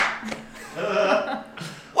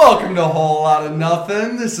Welcome to A Whole Lot of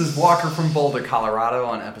Nothing. This is Walker from Boulder, Colorado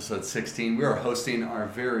on episode 16. We are hosting our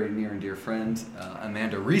very near and dear friend,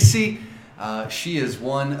 Amanda Rhee-see. She is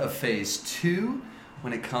one of phase 2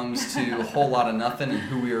 when it comes to A Whole Lot of Nothing and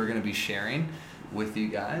who we are going to be sharing with you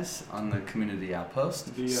guys on the Community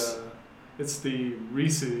Outpost. It's the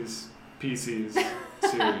Reese's Pieces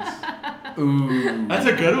series. Ooh. That's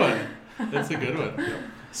a good one. Yep.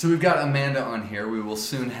 So we've got Amanda on here. We will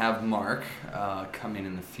soon have Mark coming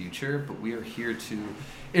in the future, but we are here to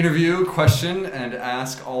interview, question, and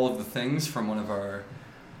ask all of the things from one of our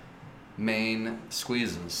main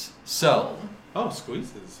squeezes. So,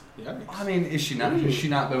 Squeezes. Yeah. I mean, has she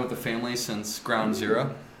not been with the family since ground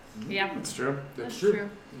zero? Yeah, That's true. that's true.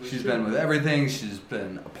 She's been with everything. She's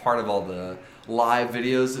been a part of all the live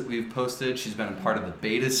videos that we've posted. She's been a part of the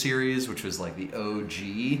beta series, which was like the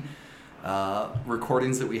OG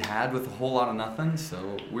recordings that we had with A Whole Lot of Nothing.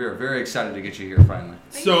 So we are very excited to get you here finally.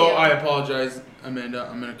 Thank So you. I apologize, Amanda.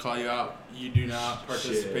 I'm going to call you out. You do not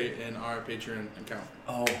participate in our Patreon account.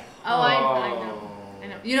 Oh. I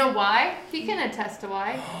know. You know why? He can attest to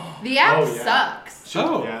why. The app sucks.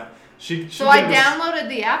 Yeah. So I downloaded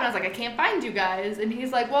the app and I was like, I can't find you guys. And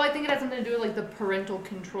he's like, well, I think it has something to do with like the parental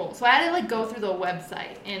control. So I had to like go through the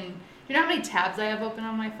website. And do you know how many tabs I have open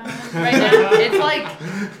on my phone right now? It's like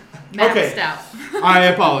maxed out. I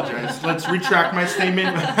apologize. Let's retract my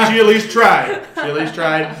statement. She at least tried.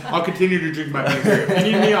 I'll continue to drink my beer. If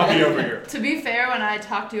you need me, I'll be over here. To be fair, when I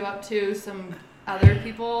talked you up to some other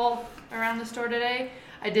people around the store today,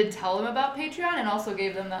 I did tell them about Patreon and also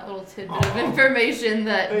gave them that little tidbit of information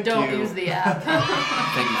that don't use the app.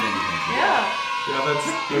 Thank you. Yeah. Yeah,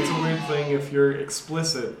 that's a weird thing. If you're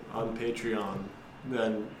explicit on Patreon,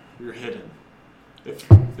 then you're hidden.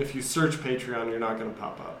 If you search Patreon, you're not going to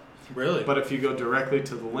pop up. Really? But if you go directly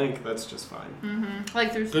to the link, that's just fine. Mm-hmm.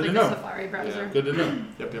 Like through Good to the know. Safari browser. Yeah. Good to know.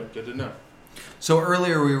 Yep. Good to know. So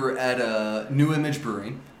earlier we were at New Image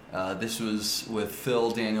Brewing. This was with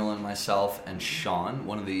Phil, Daniel, and myself, and Sean,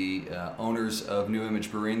 one of the owners of New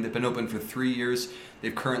Image Brewing. They've been open for 3 years.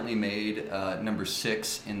 They've currently made number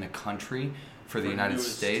 6 in the country for the United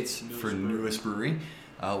States for newest brewery,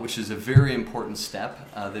 which is a very important step.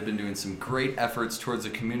 They've been doing some great efforts towards the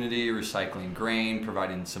community, recycling grain,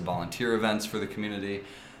 providing some volunteer events for the community.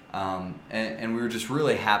 And we were just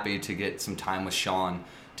really happy to get some time with Sean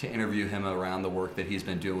to interview him around the work that he's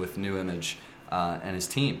been doing with New Image and his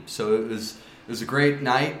team. So it was a great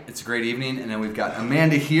night. It's a great evening. And then we've got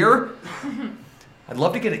Amanda here. I'd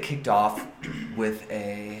love to get it kicked off with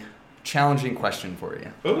a challenging question for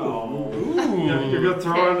you. Ooh. You're going to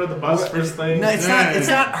throw her under the bus first thing? No, it's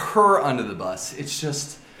not her under the bus. It's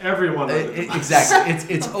just Everyone under the bus.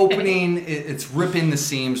 exactly. It's opening. It's ripping the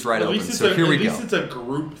seams right open. So here we go. At least it's a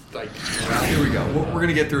group. Here we go. We're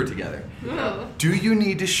gonna get through it together. Ooh. Do you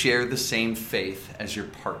need to share the same faith as your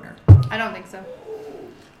partner? I don't think so.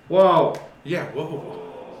 Whoa. Yeah. Whoa.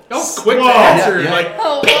 That was quick to Whoa. answer. Yeah. Like,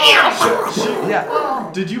 Oh,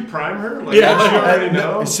 Yeah. Did you prime her? Like, Yeah. did she already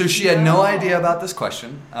know? So she had no idea about this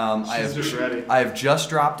question. She's just ready. I have just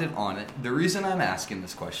dropped it on it. The reason I'm asking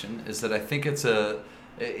this question is that I think it's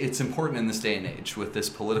important in this day and age with this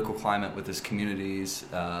political climate, with this communities,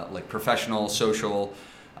 like professional, social,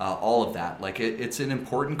 all of that. Like it's an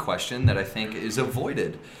important question that I think is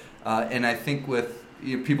avoided, and I think with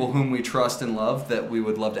people whom we trust and love, that we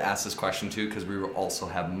would love to ask this question to, because we will also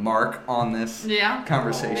have Mark on this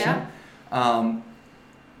conversation. Yeah.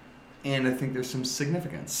 And I think there's some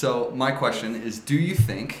significance. So my question is, do you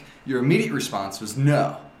think your immediate response was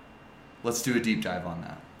no? Let's do a deep dive on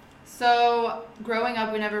that. So, growing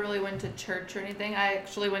up, we never really went to church or anything. I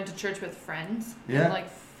actually went to church with friends. Yeah. Like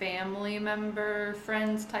family member,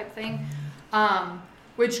 friends type thing.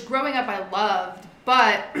 Which growing up I loved.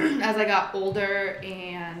 But as I got older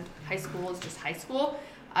and high school is just high school,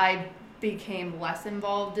 I became less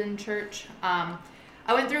involved in church.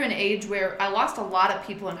 I went through an age where I lost a lot of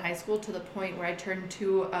people in high school to the point where I turned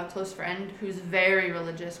to a close friend who's very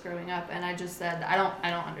religious growing up. And I just said, I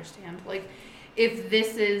don't understand. Like, if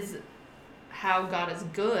this is how God is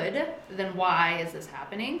good, then why is this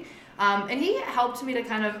happening? And he helped me to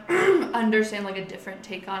kind of understand like a different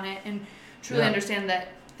take on it and truly understand that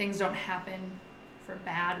things don't happen for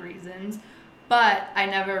bad reasons. But I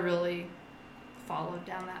never really followed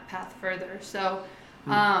down that path further. So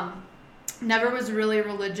never was really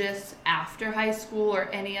religious after high school or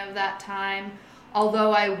any of that time.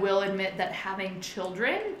 Although I will admit that having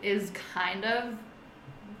children is kind of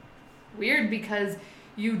weird because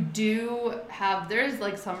you do have, there's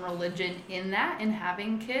like some religion in that, in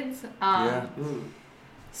having kids.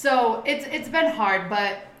 So it's been hard,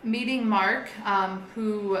 but meeting Mark,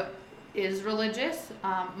 who is religious.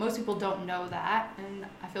 Most people don't know that, and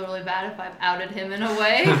I feel really bad if I've outed him in a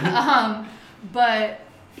way. But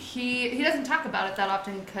he doesn't talk about it that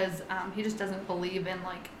often because he just doesn't believe in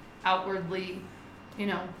like outwardly, you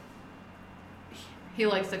know. He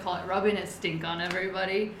likes to call it rubbing his stink on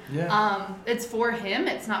everybody. Yeah. It's for him.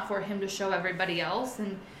 It's not for him to show everybody else.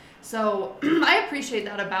 And so I appreciate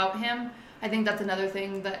that about him. I think that's another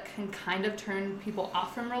thing that can kind of turn people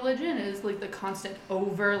off from religion is like the constant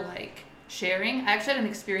over like sharing. I actually had an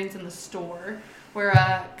experience in the store where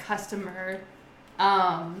a customer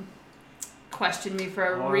questioned me for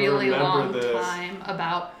a really long time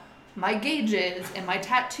about my gauges and my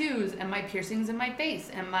tattoos and my piercings in my face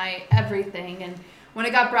and my everything. And when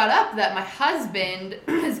it got brought up that my husband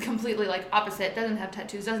is completely like opposite, doesn't have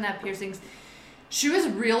tattoos, doesn't have piercings, she was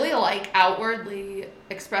really like outwardly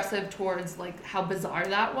expressive towards like how bizarre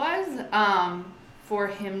that was for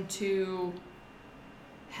him to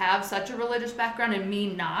have such a religious background and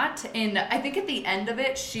me not. And I think at the end of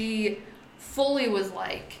it, she fully was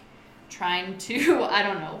like trying to, I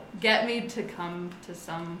don't know, get me to come to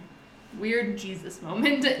some weird Jesus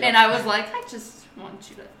moment. Yeah. And I was like, I just want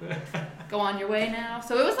you to go on your way now.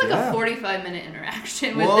 So it was like a 45-minute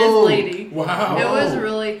interaction with this lady. Wow.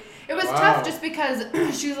 It was tough just because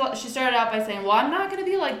she started out by saying, well, I'm not going to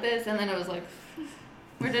be like this. And then it was like,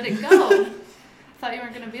 where did it go? I thought you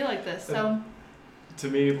weren't going to be like this. So to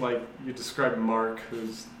me, like you described Mark,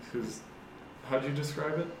 who's how'd you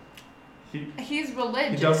describe it? He's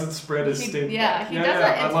religious. He doesn't spread his stink. Yeah, he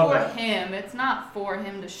doesn't. It's for him. It's not for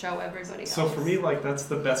him to show everybody else. So for me, like that's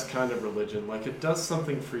the best kind of religion. Like it does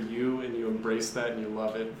something for you, and you embrace that, and you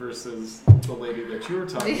love it. Versus the lady that you were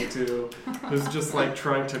talking to, who's just like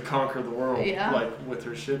trying to conquer the world, like with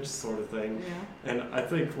her shit sort of thing. Yeah. And I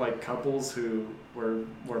think like couples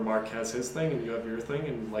where Mark has his thing and you have your thing,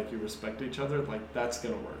 and like you respect each other, like that's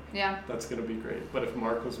gonna work. Yeah. That's gonna be great. But if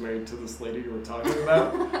Mark was married to this lady you were talking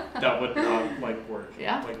about, that would not like work.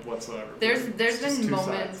 Yeah. Like whatsoever. There's been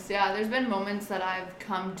moments. Sides. Yeah. There's been moments that I've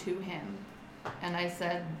come to him, and I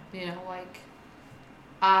said, you know, like,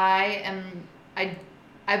 I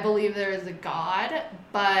believe there is a God,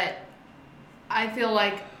 but I feel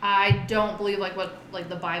like I don't believe like what like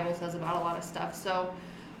the Bible says about a lot of stuff. So,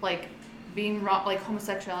 like, being wrong, like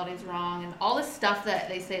homosexuality is wrong, and all this stuff that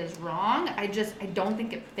they say is wrong. I don't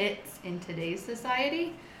think it fits in today's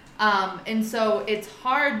society. And so it's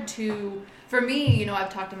hard for me, you know,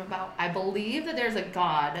 I've talked to him about, I believe that there's a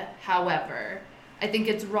God. However, I think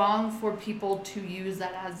it's wrong for people to use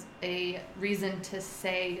that as a reason to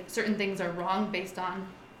say certain things are wrong based on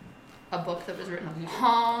a book that was written a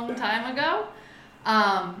long time ago.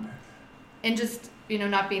 And just, you know,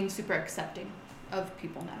 not being super accepting of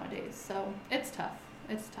people nowadays. So it's tough.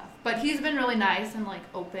 But he's been really nice and like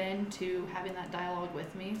open to having that dialogue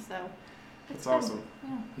with me. So it's awesome.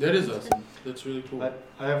 Yeah. That is awesome. That's really cool.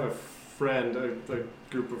 I have a friend, a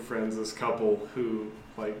group of friends, this couple who,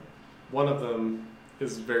 like, one of them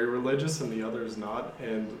is very religious and the other is not,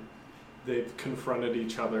 and they've confronted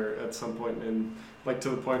each other at some point, and like to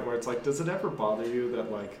the point where it's like, does it ever bother you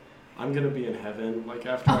that like I'm gonna be in heaven like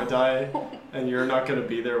after I die, and you're not gonna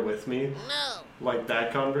be there with me? No. Like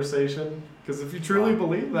that conversation, because if you truly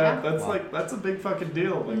believe that, that's like that's a big fucking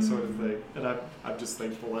deal, like sort of thing. And I'm just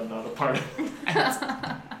thankful I'm not a part of it.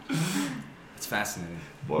 It's fascinating.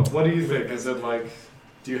 What do you think? Is it like,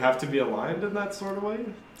 do you have to be aligned in that sort of way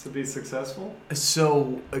to be successful?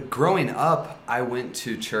 So, growing up, I went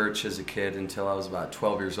to church as a kid until I was about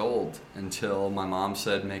 12 years old, until my mom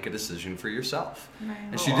said, make a decision for yourself. Right.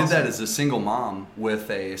 And she did that as a single mom with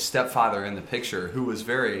a stepfather in the picture who was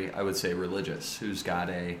very, I would say, religious, who's got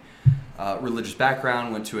a religious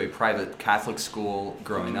background, went to a private Catholic school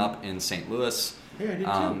growing up in St. Louis. Yeah, I did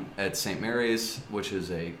too. At St. Mary's, which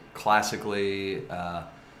is a classically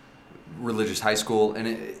religious high school. And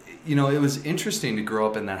it was interesting to grow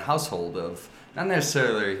up in that household of not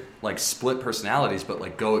necessarily like split personalities, but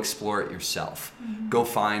like go explore it yourself. Mm-hmm. Go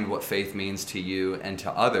find what faith means to you and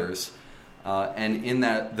to others. And in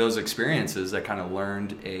those experiences, I kind of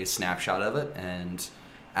learned a snapshot of it. And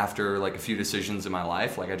after like a few decisions in my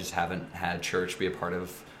life, like I just haven't had church be a part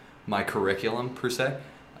of my curriculum per se,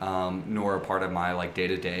 nor a part of my like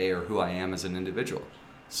day-to-day or who I am as an individual.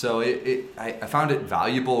 So I found it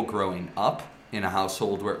valuable growing up in a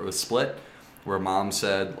household where it was split, where mom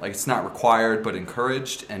said like it's not required but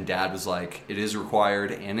encouraged, and dad was like it is required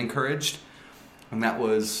and encouraged. And that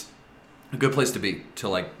was a good place to be, to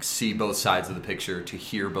like see both sides of the picture, to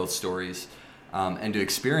hear both stories, and to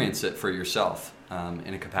experience it for yourself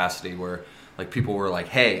in a capacity where like people were like,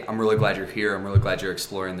 hey, I'm really glad you're here, I'm really glad you're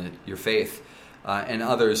exploring your faith, and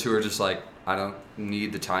others who are just like, I don't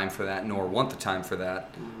need the time for that, nor want the time for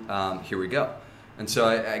that. Here we go. And so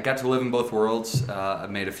I got to live in both worlds.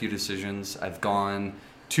 I've made a few decisions. I've gone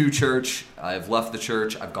to church, I've left the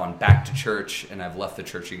church, I've gone back to church, and I've left the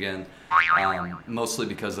church again. Mostly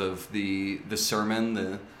because of the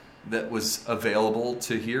sermon that was available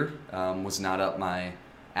to hear was not up my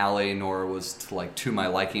alley, nor was to my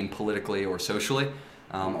liking politically or socially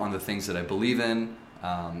on the things that I believe in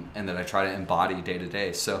and that I try to embody day to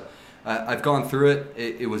day. So I've gone through it.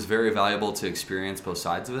 It was very valuable to experience both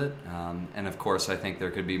sides of it. And of course, I think there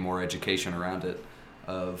could be more education around it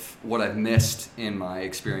of what I've missed in my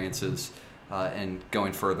experiences and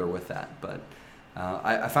going further with that. But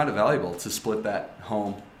I found it valuable to split that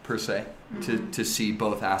home, per se, to see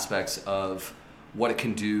both aspects of what it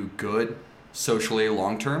can do good socially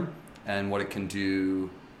long term and what it can do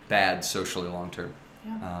bad socially long term.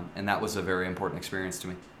 Yeah. And that was a very important experience to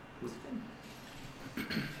me.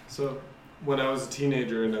 So when I was a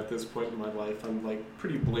teenager and at this point in my life, I'm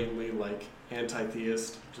pretty blatantly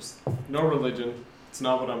anti-theist, just no religion. It's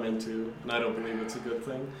not what I'm into, and I don't believe it's a good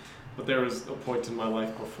thing. But there was a point in my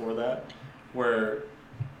life before that where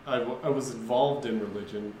I was involved in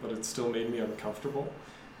religion, but it still made me uncomfortable.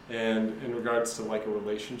 And in regards to a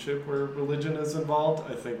relationship where religion is involved,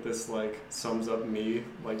 I think this sums up me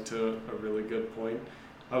to a really good point.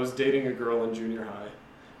 I was dating a girl in junior high.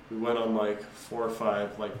 We went on 4 or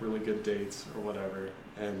 5 really good dates or whatever,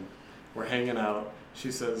 and we're hanging out.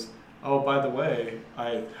 She says, "Oh, by the way,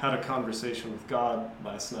 I had a conversation with God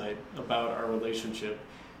last night about our relationship."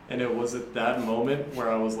 And it was at that moment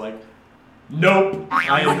where I was like, nope,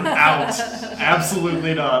 I am out.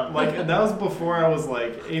 Absolutely not. And that was before I was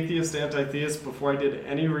atheist, anti-theist, before I did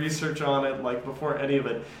any research on it, before any of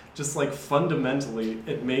it. Just fundamentally,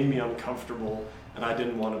 it made me uncomfortable, and I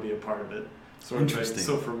didn't want to be a part of it. Interesting.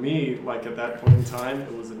 So for me, at that point in time,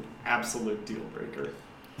 it was an absolute deal breaker.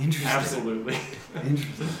 Interesting. Absolutely.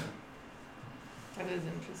 Interesting. That is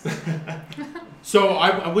interesting. So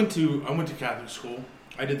I went to Catholic school.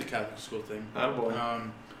 I did the Catholic school thing. Oh boy.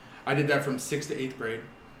 I did that from 6th to 8th grade.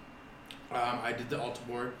 I did the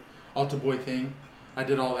altar boy thing. I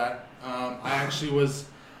did all that. I actually was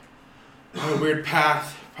on a weird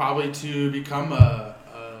path, probably to become a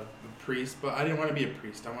priest, but I didn't want to be a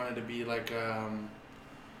priest. I wanted to be what are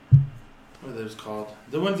those called?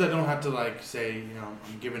 The ones that don't have to say, I'm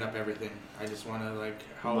giving up everything. I just want to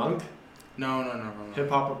help. Monk? No.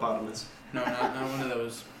 Hippopotamus. No, not one of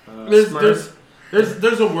those. Smurf?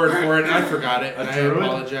 There's a word for it, and I forgot it, and I druid?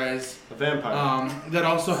 apologize. A vampire. That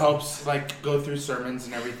also helps go through sermons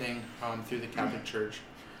and everything through the Catholic Church.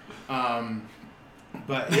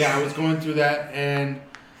 But yeah, I was going through that, and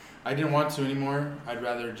I didn't want to anymore. I'd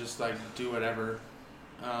rather just do whatever.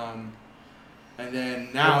 And then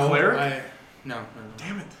now a cleric? No.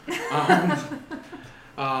 Damn it.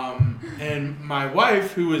 And my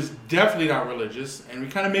wife, who is definitely not religious, and we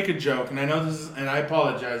kind of make a joke, and I know this is, and I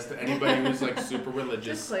apologize to anybody who's super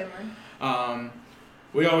religious. Disclaimer.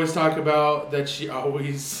 We always talk about that she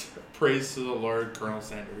always prays to the Lord Colonel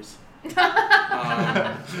Sanders. And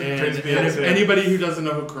if anybody who doesn't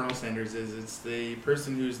know who Colonel Sanders is, it's the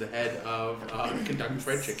person who's the head of Kentucky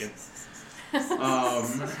Fried Chicken.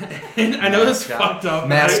 And I know this fucked up.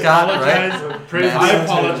 Mascot, I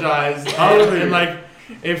apologize. And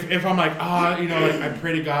if I'm I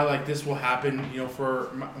pray to God this will happen,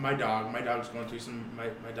 for my dog. My dog's going through some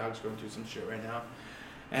shit right now,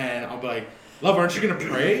 and I'll be like, "Love, aren't you gonna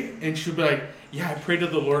pray?" And she'll be like, "Yeah, I pray to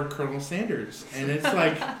the Lord Colonel Sanders," and it's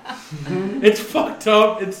it's fucked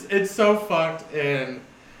up. It's so fucked, and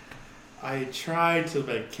I tried to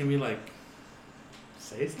can we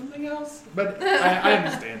say something else? But I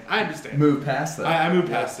understand. I understand. Move past that. I moved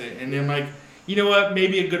past it, and then you know what?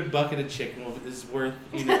 Maybe a good bucket of chicken is worth,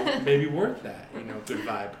 maybe worth that, good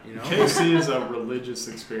vibe, KFC is a religious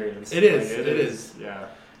experience. It is. It is. Yeah.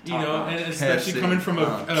 And especially KFC. coming from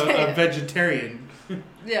a vegetarian.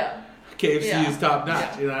 Yeah. KFC is top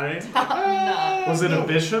notch. Yeah. You know what I mean? Top notch. Was it a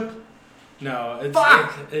bishop? No, it's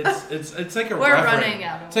like a We're reverend. running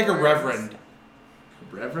out of It's like a words. reverend.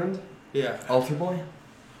 Reverend? Yeah. Altar boy?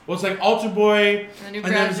 Well, it's altar boy, And then and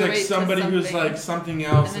then graduate there's to somebody who's something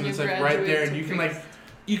else, And and then it's you right there, graduate and you to can priest.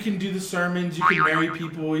 you can do the sermons, you can marry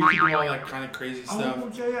people, you can do all that kind of crazy stuff. Oh,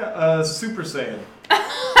 yeah. Super Saiyan.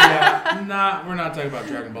 Yeah, we're not talking about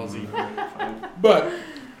Dragon Ball Z. But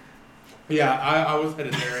yeah, I was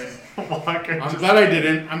headed there, and I'm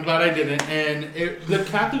glad I didn't. And the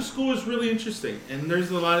Catholic school is really interesting, and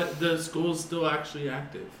there's a lot of the school is still actually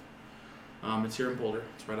active. It's here in Boulder.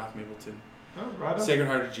 It's right off Mapleton. Oh, right on. Sacred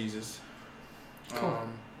Heart of Jesus. Cool.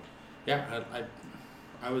 Yeah,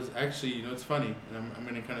 I was actually, it's funny, and I'm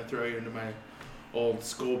going to kind of throw you into my old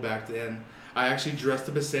school back then. I actually dressed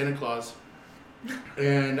up as Santa Claus,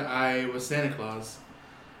 and I was Santa Claus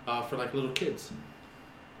for like little kids.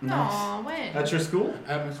 Nice. When? At your school?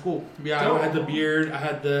 At my school. Yeah, I had the beard, I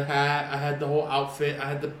had the hat, I had the whole outfit, I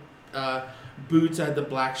had the boots, I had the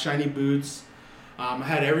black shiny boots, I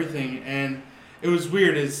had everything, and it was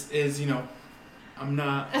weird. I'm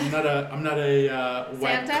not a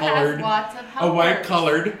white Santa colored, has lots of helpers. a white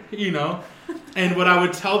colored, and what I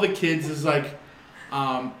would tell the kids is like,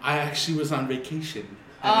 I actually was on vacation.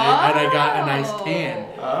 And I got a nice tan.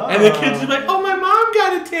 Oh. And the kids would be like, oh, my mom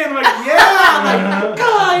got a tan. I'm like, yeah. I'm like,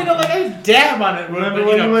 God, I dab on it. Remember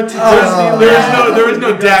when you went to Disney? There was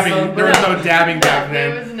no dabbing. There was no dabbing back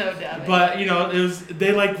then. There was no dabbing. But, it was,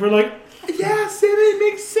 they were like, yeah, Santa, it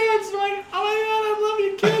makes sense. I'm like, oh my God, I love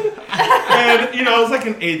you, kid. And, I was like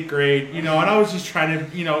in 8th grade, and I was just trying to,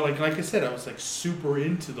 like I said, I was like super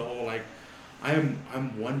into the whole, like, I'm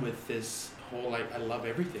one with this whole, like, I love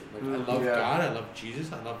everything. Like, I love God, I love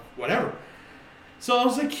Jesus, I love whatever. So I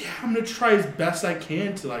was like, yeah, I'm going to try as best I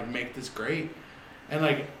can to, like, make this great. And,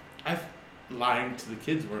 like, lying to the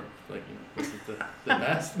kids weren't, like, this is the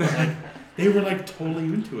best. But, like, they were, like, totally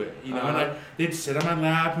into it, and they'd sit on my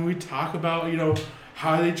lap and we'd talk about,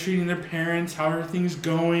 how are they treating their parents, how are things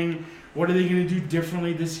going, what are they going to do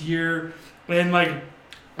differently this year, and, like,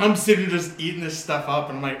 I'm sitting just eating this stuff up,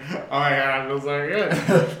 and I'm like, oh my God, it feels so good.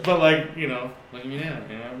 But, like, look at me now,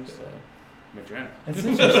 I'm just, I'm a drunk. That's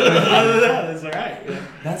interesting. Other than that, it's all right. Yeah.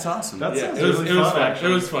 That's awesome. That sounds it was really fun. fun,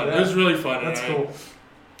 actually. It was fun. Yeah. It was really fun. That's cool.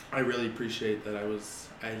 I really appreciate that I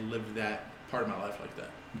lived that part of my life like that.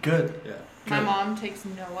 Good. Yeah. My mom takes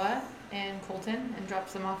Noah and Colton and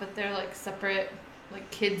drops them off at their like separate like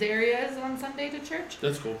kids areas on Sunday to church.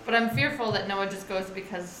 That's cool. But I'm fearful that Noah just goes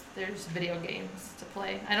because there's video games to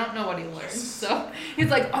play. I don't know what he learns. So he's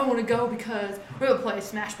like, I want to go because we're going to play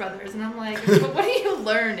Smash Brothers. And I'm like, but what are you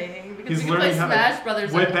learning? Because He's you can play learning how to Smash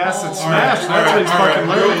Brothers whip at ass home. and Smash. That's what he's fucking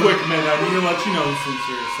learning. Real quick, man, I need to let you know since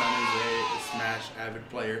your son is a Smash avid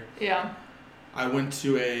player. Yeah. I went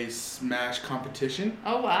to a Smash competition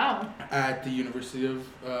Oh, wow. at the University of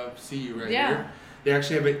CU right Yeah. here. They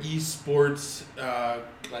actually have an esports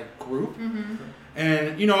like group, Mm-hmm.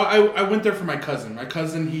 and I went there for my cousin. My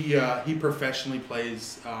cousin he professionally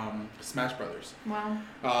plays Smash Brothers. Wow.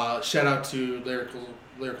 Shout out to lyrical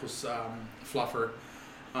Fluffer.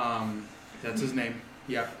 That's his name.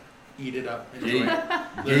 Yep. Eat it up. Enjoy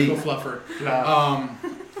it. Lyrical Fluffer.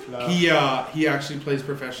 He actually plays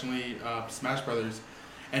professionally Smash Brothers,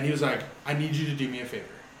 and he was like, I need you to do me a favor.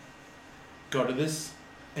 Go to this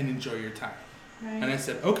and enjoy your time. Right. And I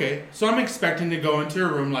said, okay. So I'm expecting to go into a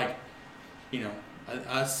room like,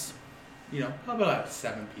 us, probably like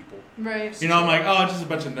 7 people. Right. I'm like, oh, just a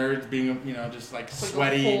bunch of nerds being, just like Like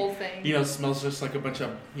sweaty. the whole thing. Smells just like a bunch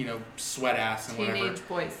of, sweat ass and whatever. Teenage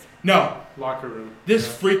boys. No, Locker room. this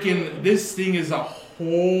thing is a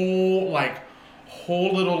whole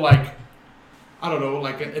little, like, I don't know,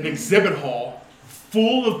 like an exhibit hall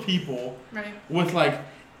full of people Right. with, like,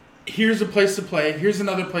 here's a place to play, here's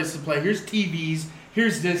another place to play, here's TVs,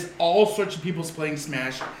 here's this, all sorts of people playing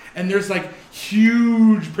Smash, and there's, like,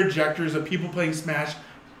 huge projectors of people playing Smash,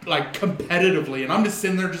 like, competitively, and I'm just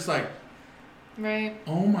sitting there just like, Right.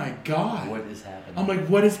 oh my God. What is happening? I'm like,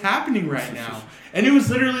 what is happening right now? And it was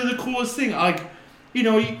literally the coolest thing. Like,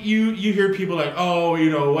 you hear people like, oh,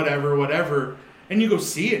 whatever. And you go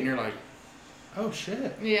see it and you're like, oh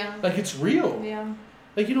shit. Yeah. Like, it's real. Yeah.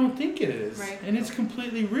 Like, you don't think it is. Right. And it's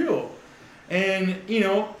completely real. And,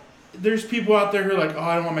 there's people out there who are like, oh,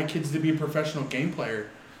 I don't want my kids to be a professional game player.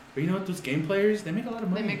 But you know what? Those game players, they make a lot of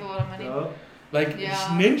money. They make a lot of money. Oh. Like, Yeah.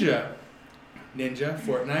 Ninja,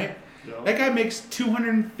 Fortnite. No. That guy makes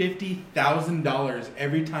 $250,000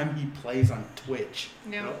 every time he plays on Twitch.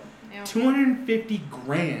 Yep. Yep.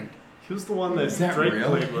 $250,000. He was the one that Is that Drake real?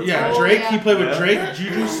 played with. Yeah, right? Drake. yeah. He played with Yeah. Drake,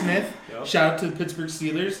 Juju Smith. Yep. Shout out to the Pittsburgh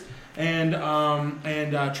Steelers and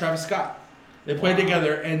Travis Scott. They played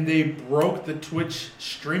together and they broke the Twitch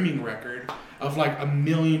streaming record of like 1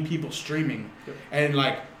 million people streaming, Yep. and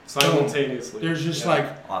like Simultaneously. there's just Yeah. like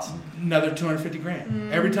Awesome. another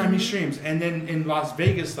 $250,000 every time he streams. And then in Las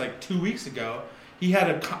Vegas, like 2 weeks ago, he had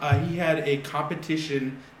a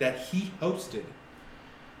competition that he hosted,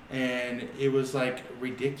 and it was like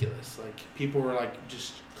ridiculous. Like, people were like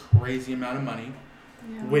just crazy amount of money,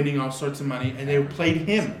 Yeah. winning all sorts of money, and they played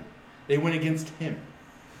him. They went against him,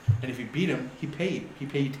 and if you beat him, he paid you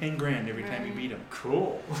 $10,000 every time you Right. beat him.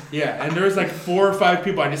 Cool. Yeah, and there was like 4 or 5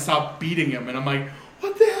 people I just saw beating him, and I'm like,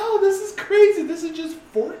 what the hell? This is crazy. This is just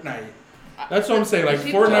Fortnite. That's what I'm saying. Like,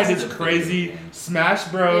 People Fortnite just is the crazy. video games. Smash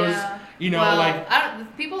Bros. Yeah. You know, well, like the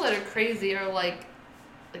people that are crazy are like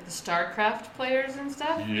the StarCraft players and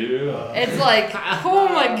stuff. Yeah. It's like, oh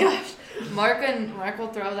my gosh, Mark will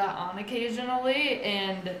throw that on occasionally,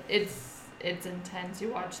 and it's intense. You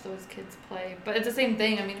watch those kids play, but it's the same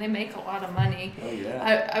thing. I mean, they make a lot of money. Oh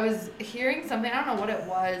yeah. I was hearing something. I don't know what it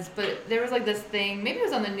was, but there was like this thing. Maybe it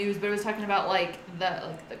was on the news, but it was talking about like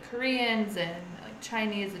the Koreans and like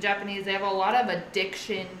Chinese, the Japanese. They have a lot of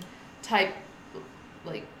addiction type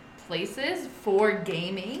like places for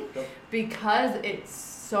gaming because it's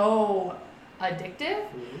so addictive,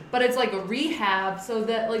 but it's like a rehab so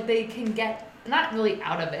that like they can get not really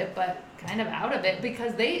out of it, but kind of out of it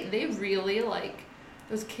because they really like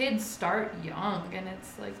those kids start young and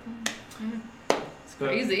it's like it's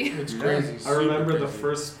crazy. It's crazy. I remember Super the crazy.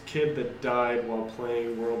 first kid that died while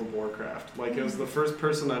playing World of Warcraft. Like it was the first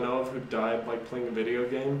person I know of who died like playing a video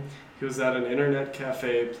game. He was at an internet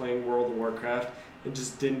cafe playing World of Warcraft and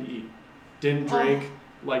just didn't eat, didn't drink,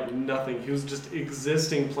 like nothing. He was just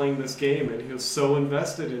existing playing this game and he was so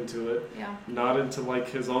invested into it, not into like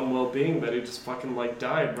his own well-being, that he just fucking like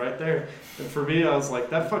died right there. And for me, I was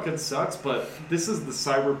like, that fucking sucks, but this is the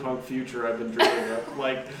cyberpunk future I've been dreaming of.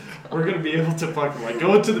 Like, we're gonna be able to fucking like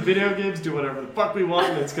go into the video games, do whatever the fuck we want,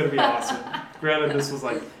 and it's gonna be awesome. Granted, this was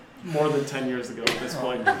like more than 10 years ago at this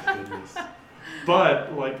point.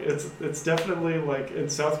 But like it's definitely like in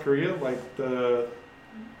South Korea, like the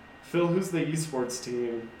Phil, who's the esports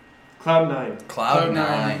team? Cloud9.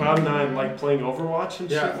 Cloud9, like playing Overwatch and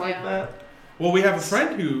shit like that. Well, we have a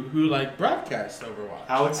friend who like broadcasts Overwatch.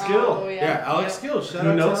 Alex Gill. Oh, Yeah, Alex Gill. Shout Who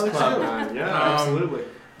out knows to Alex Gill. Cloud9? Yeah, absolutely.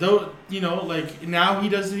 Though, you know, like now he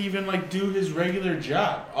doesn't even like do his regular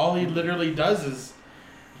job. All he literally does is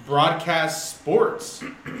broadcast sports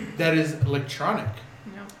that is electronic.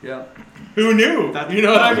 Yeah. Who knew? You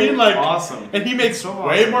know what I mean? Like awesome. And he makes So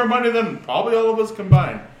way awesome. more money than probably all of us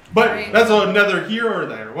combined. But that's another here or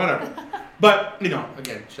there, whatever. But you know,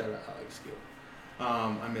 again, shout out Alex Gill.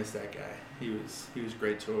 I miss that guy. He was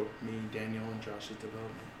great to me, Daniel, and Josh's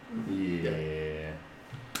development.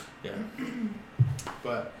 Yeah.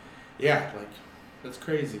 But yeah, like that's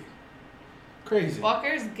crazy.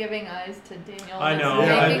 Walker's giving eyes to Daniel. I know. It's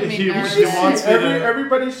making me He nervous. wants me to.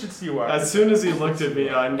 Everybody should see Walker. As soon as he looked at me,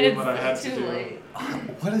 I knew It's what I had too to do. late.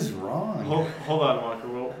 What is wrong? Hold on,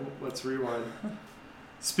 Walker. Let's rewind.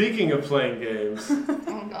 Speaking of playing games,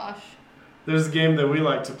 Oh gosh. there's a game that we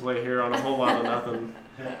like to play here on A Whole Lot of Nothing.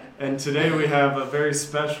 And today we have a very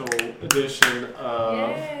special edition of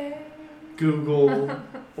Yay. Google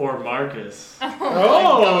or Marcus.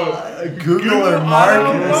 Oh, Google or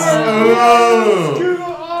Marcus. Ooh.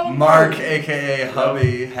 Mark, aka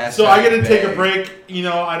hubby. So I get to take a #bae. break. You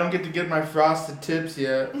know, I don't get to get my frosted tips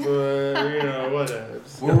yet, but you know, whatever.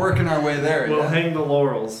 We're working our way there. We'll yeah. hang the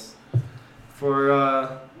laurels.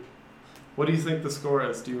 For, what do you think the score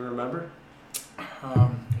is? Do you remember?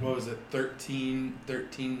 What was it? 13 to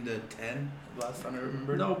 10 last time I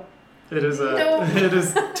remember. Nope. It is Nope. It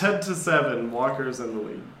is 10-7. Walker's in the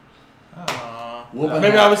lead.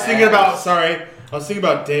 Maybe I was thinking about. Sorry, I was thinking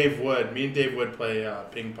about Dave Wood. Me and Dave Wood play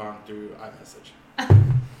ping pong through iMessage.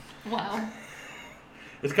 Wow.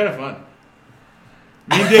 It's kind of fun.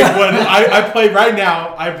 Me and Dave Wood. I play right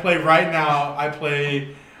now. I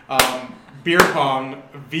play beer pong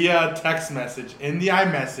via text message in the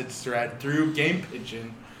iMessage thread through Game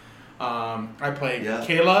Pigeon. I play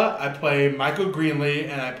Kayla, I play Michael Greenlee,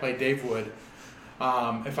 and I play Dave Wood.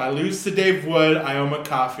 If I lose to Dave Wood, I owe him a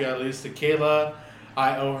coffee. I lose to Kayla,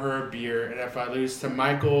 I owe her a beer. And if I lose to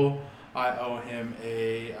Michael, I owe him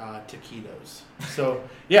a taquitos. So,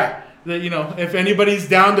 yeah, if anybody's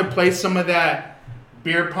down to play some of that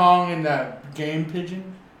beer pong and that Game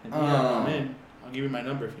Pigeon, I'm in. I'll give you my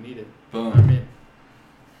number if you need it. Boom. I'm in.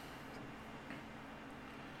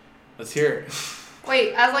 Let's hear it.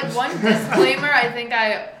 Wait, as like one disclaimer, I think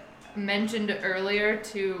I mentioned earlier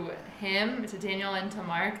to him, to Daniel, and to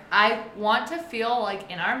Mark, I want to feel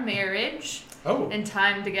like in our marriage and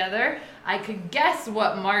time together, I could guess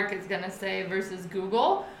what Mark is going to say versus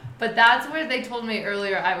Google, but that's where they told me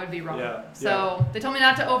earlier I would be wrong. So they told me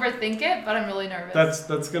not to overthink it, but I'm really nervous.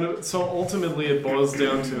 That's gonna. So ultimately, it boils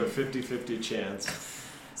down to a 50-50 chance.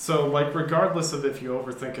 So, like, regardless of if you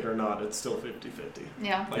overthink it or not, it's still 50-50.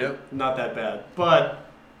 Yeah. Like, not that bad. But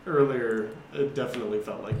earlier, it definitely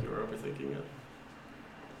felt like you were overthinking it.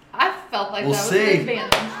 I felt like We'll that was see. an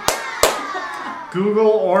advantage. Google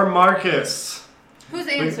or Marcus? Who's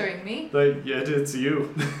answering me? It's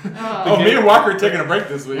you. Me and Walker are taking a break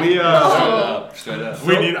this week. We Straight up.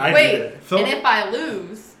 I need it. And if I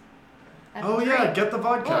lose... get the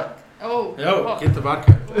vodka. Get the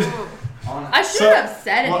vodka. I should have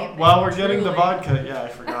said anything. While we're getting the truly. vodka, yeah, I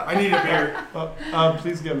forgot. I need a beer.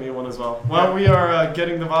 Please get me one as well. While we are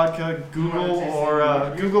getting the vodka, Google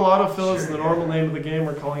Google autofill is the normal name of the game.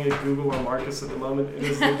 We're calling it Google or Marcus at the moment. It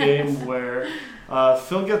is the game where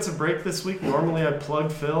Phil gets a break this week. Normally I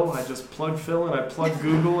plug Phil. I just plug Phil and I plug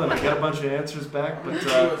Google and I get a bunch of answers back. But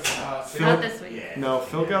Phil, Not this week. no,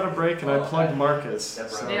 Phil got a break and I plugged Marcus.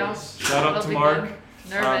 So Yeah. shout out That'll to be Mark. good.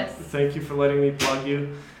 Nervous. Thank you for letting me plug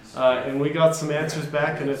you. And we got some answers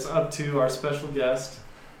back, and it's up to our special guest,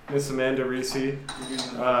 Miss Amanda Rhee-see,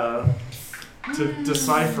 to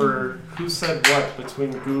decipher who said what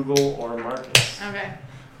between Google or Marcus. Okay.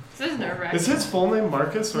 This is nerve-wracking. Is his full name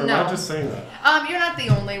Marcus, or am No. I just saying that? You're not the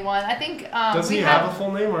only one. I think Does he have a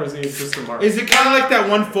full name, or is he just a Marcus? Is it kind of like that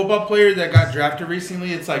one football player that got drafted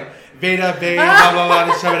recently? It's like Veda, blah, blah,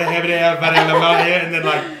 blah, and then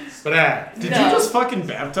like, Did you just fucking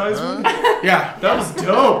baptize me? yeah. That was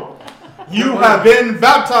dope. You have been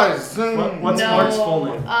baptized. What's No. Mark's full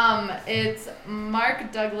name? It's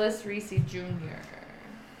Mark Douglas Rhee-see Jr.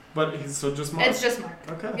 But he's just Mark? It's just Mark.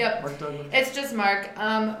 Okay. Yep. Mark Douglas. It's just Mark.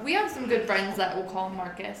 We have some good friends that will call him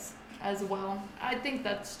Marcus as well. I think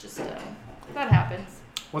that's just that happens.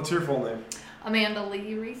 What's your full name? Amanda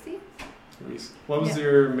Lee Rhee-see Reese. What was Yeah.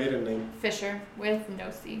 your maiden name? Fisher with no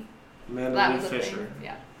C. Amanda That Lee was a Fisher. thing.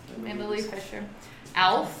 Yeah. Amanda Lee Fisher.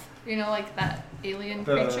 Alf, like that alien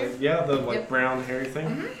creature. Yeah, the Yep. brown hairy thing.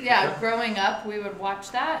 Mm-hmm. Yeah, growing up we would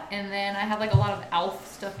watch that, and then I had like a lot of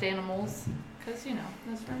Alf stuffed animals, because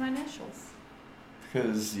those were my initials.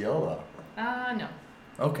 Because YOLO. No.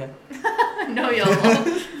 Okay. No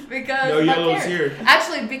YOLO. Because No my YOLO's parents- here.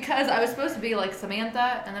 Actually, because I was supposed to be like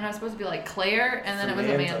Samantha, and then I was supposed to be like Claire, and then it was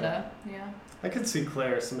Samantha. Amanda. Yeah. I could see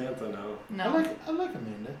Claire, Samantha no. No. I like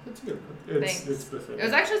Amanda. That's a good one. It's Thanks. befitting. It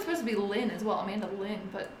was actually supposed to be Lynn as well, Amanda Lynn,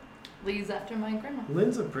 but Lee's after my grandma.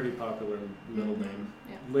 Lynn's a pretty popular middle Mhm. name.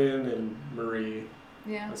 Yeah. Lynn and Marie.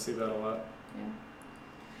 Yeah. I see that a lot.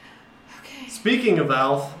 Yeah. Okay. Speaking of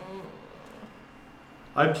Alf,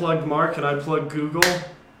 I plugged Mark and I plugged Google,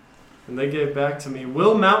 and they gave back to me,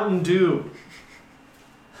 will Mountain Dew?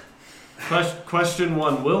 Question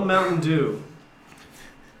 1, will Mountain Dew?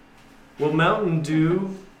 Will Mountain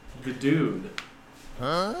Dew the dude?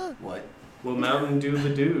 What? Will Mountain Dew the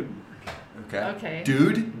dude? Okay. Okay.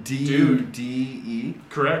 Dude? D-U-D-E?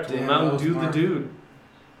 Correct. Will Damn, Mountain that was Dew the Mark. dude?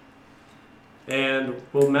 And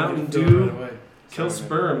will Mountain Right Dew away. kill Sorry,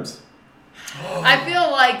 man. sperms? I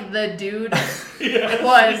feel like the dude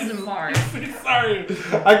was Mark. Sorry,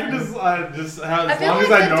 I can just have I as feel long like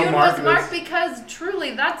as I the know dude Mark. was Mark because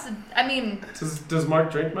truly Does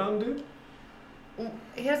Mark drink Mountain Dew?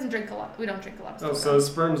 he doesn't drink a lot. We don't drink a lot of Oh, stuff. so his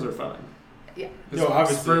sperms are fine. Yeah. His No,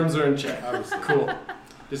 obviously. sperms are in check. Obviously. Cool.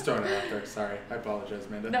 Just throwing it out there. Sorry, I apologize,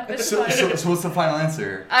 Amanda. No, it's So, fine. so what's the final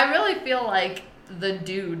answer? I really feel like the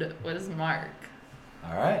dude was Mark.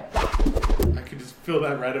 All right. I could just feel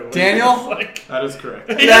that right away. Daniel? It's like, That is correct.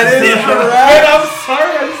 That is Wait, correct. I'm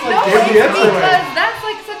sorry. I just No, gave the it's answer away. because that's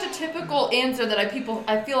like such a typical answer that I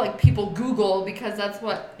feel like people Google because that's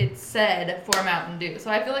what it said for Mountain Dew. So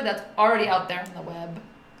I feel like that's already out there on the web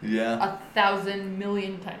Yeah. 1,000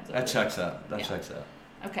 million times. That over. checks out. That Yeah. checks out.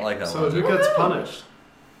 Okay. I like that So one. who gets punished?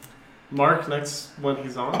 Mark next when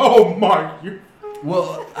he's on? Oh, Mark, you're.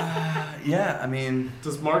 Well, yeah, I mean,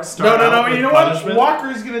 Does Mark start No. out with You know punishment? what?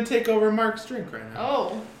 Walker's gonna take over Mark's drink right now.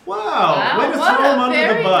 Oh. Wow, way to what throw a him under the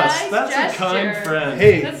very bus. nice That's gesture. a kind friend.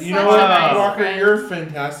 Hey, That's you know such what, a nice Walker? friend. You're a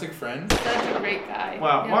fantastic friend. Such a great guy.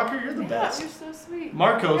 Wow, Yeah. Walker, you're the Yeah, best. You're so sweet.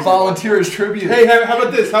 Marco's volunteer as tribute. Hey, how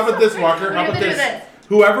about this? Walker? We're How gonna about do this?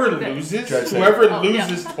 Whoever loses, Judge said. whoever Oh, yeah.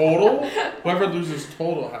 loses total, whoever loses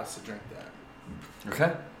total has to drink that.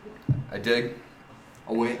 Okay. I dig.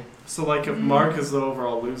 I'll wait. So like if Mark is the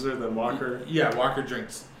overall loser, then Walker. Yeah, Walker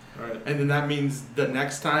drinks. All right. And then that means the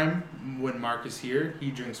next time when Mark is here, he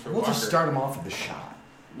drinks for We'll Walker. just start him off with a shot.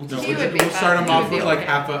 We'll No, just He would be we'll start fine. him He off would be with like okay.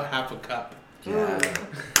 half a cup. Yeah.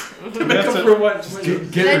 Do we have to,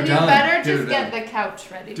 Get Then her you done. better Get her just get done. the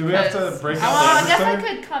couch ready. Do we have to 'cause break I up I the guess I episode?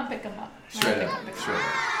 could come pick him up. Straight I could up. come pick him Straight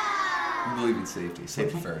up. We believe in safety.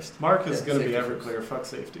 Safety first. Mark is Yeah, going to be safety first. Everclear. Fuck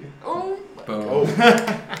safety. Oh. Boom. Oh,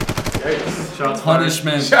 Yikes. Shots fired.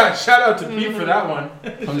 Punishment. shout out to Pete for that one.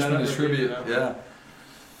 Punishment is tribute. Yeah.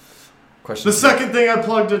 Question. The second thing I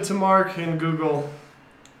plugged into Mark in Google.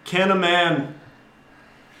 Can a man?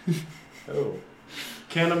 Oh.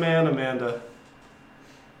 Can a man, Amanda?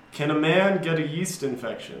 Can a man get a yeast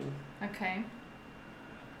infection? Okay.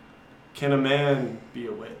 Can a man be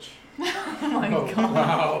a witch? Oh my Oh, god.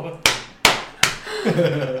 wow.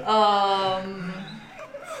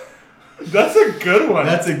 That's a good one.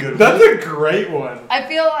 That's a good one. That's a great one. I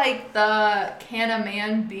feel like the "Can a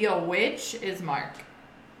man be a witch?" is Mark.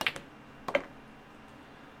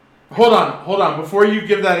 Hold on. Before you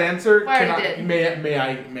give that answer, may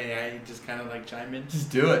I just kind of like chime in? Just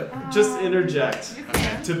do it. Just interject.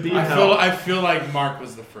 To be I feel like Mark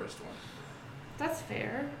was the first one. That's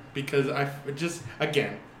fair. Because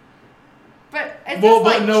again. But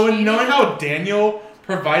knowing how Daniel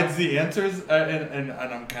provides the answers, and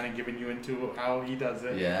I'm kind of giving you into how he does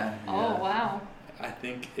it. Yeah. Oh wow. I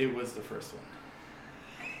think it was the first one.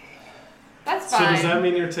 That's fine. So does that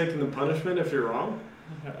mean you're taking the punishment if you're wrong?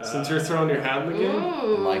 Since you're throwing your hat in the game? I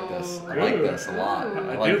like this. I like this a lot.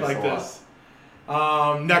 I do like this.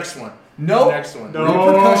 Next one. Nope. Next one.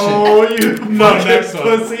 No, you next one.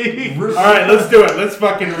 pussy. All right, let's do it. Let's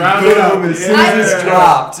fucking round it up. As soon as it's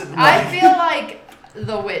dropped. I feel like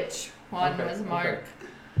the witch one was Mark.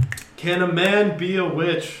 Okay. Can a man be a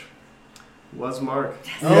witch? Was Mark.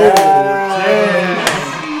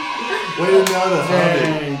 Way to know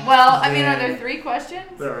the Well, I mean, are there 3 questions?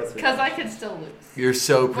 There are 3. Because I could still lose. You're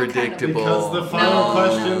so What kind of- predictable. Because the final No.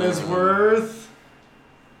 question is worth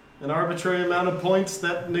an arbitrary amount of points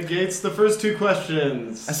that negates the first 2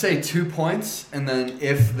 questions. I say 2 points, and then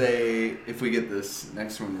if we get this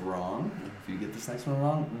next one wrong,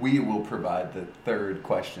 we will provide the 3rd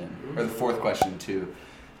question or the 4th question to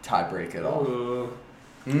tie break it all. Ooh.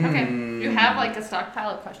 Okay. You have like a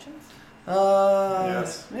stockpile of questions?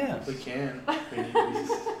 Yes. Yeah. We can.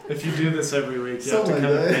 If you do this every week, you have to Something kind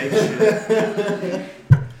of like make shit.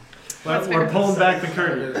 That's We're fair. pulling back the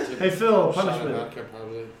curtain. Hey Phil, Shot of punishment. vodka,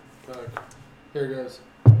 probably. Fuck. Here it goes.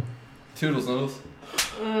 Toodles noodles.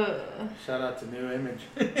 Shout out to New Image.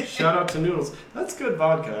 Shout out to Noodles. That's good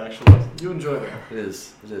vodka, actually. You enjoy that. It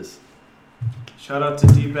is. It is. Shout out to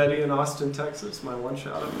D. Betty in Austin, Texas. My one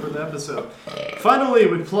shout out for the episode. Finally,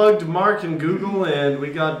 we plugged Mark in Google and we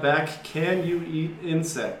got back, can you eat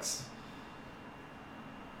insects?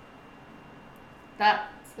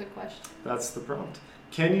 That's the question. That's the prompt.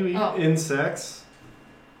 Can you eat Oh. insects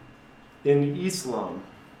in Islam?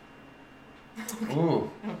 Ooh.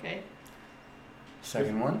 Okay.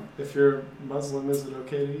 Second one. If you're Muslim, is it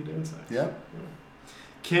okay to eat insects? Yep.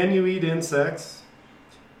 Can you eat insects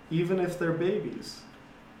even if they're babies?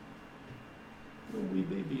 Little wee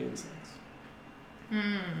baby insects.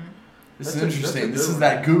 This That's is a interesting. good This is one.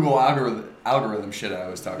 that Google algorithm shit I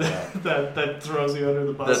always talk about. that throws you under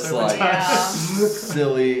the bus That's every like time. Yeah.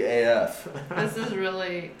 silly AF. This is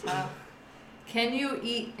really tough. Can you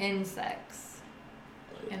eat insects?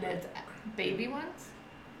 And it's baby ones?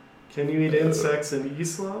 Can you eat insects in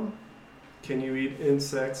Islam? Can you eat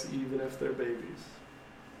insects even if they're babies?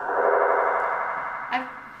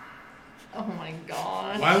 Oh my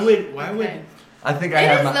god. Why would? Okay. I think It I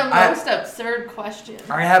have is my. the most absurd question.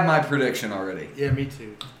 I have my prediction already. Yeah, me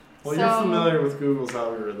too. Well, So- you're familiar with Google's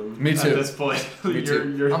algorithm. Me too. At this point, Me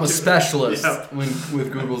too. You're I'm a specialist Yeah.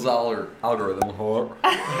 with Google's algorithm.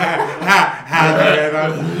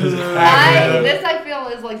 This I feel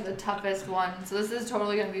is like the toughest one. So this is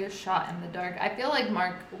totally gonna be a shot in the dark. I feel like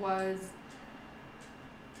Mark was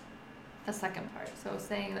the second part. So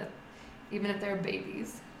saying that even if they're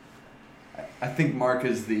babies. I think Mark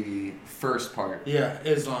is the first part. Yeah,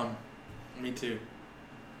 Islam. Me too.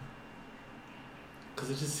 Because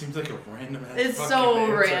it just seems like a random ass It's fucking so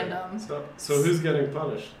answer. random. So who's getting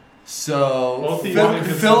punished? So Both of you Phil, think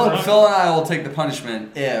it's Phil, the Phil and I will take the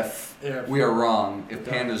punishment if Yeah. we are wrong. If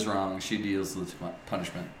Okay. Panda's wrong, she deals the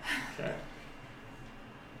punishment. Okay.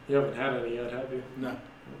 You haven't had any yet, have you? No. Okay.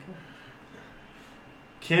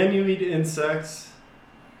 Can you eat insects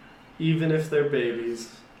even if they're babies?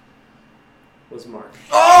 Was Mark.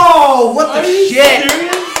 Oh, what Are the you shit!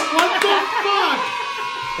 serious? What the fuck?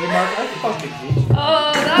 Hey Mark, I fucking hate you.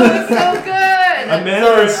 Oh, that was so good. Amanda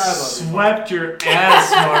Sorry, I love you, swept your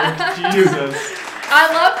ass, Mark. Jesus. I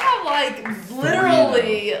love how like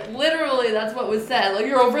literally that's what was said. Like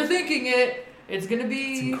you're overthinking it. It's gonna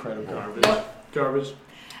be It's incredible. Garbage. Yep. Garbage.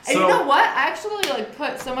 And you know what? I actually like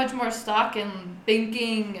put so much more stock in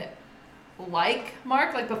thinking like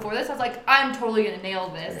Mark. Like before this, I was like, I'm totally gonna nail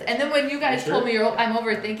this. And then when you guys told me I'm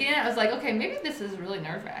overthinking it, I was like, okay, maybe this is really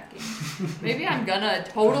nerve wracking. Maybe I'm gonna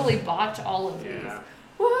totally botch all of these. Yeah.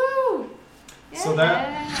 Woo! Yeah. So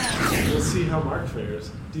we'll see how Mark fares.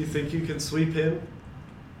 Do you think you can sweep him?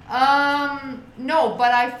 No,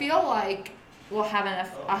 but I feel like we'll have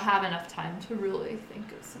enough. I'll have enough time to really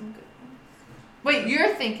think of some good ones. Wait, you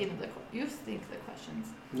think the questions?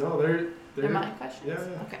 No, they're They're my questions. Yeah,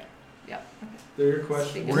 yeah. Okay. Yep. Okay. They're your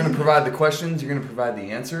questions. We're going to provide the questions, you're going to provide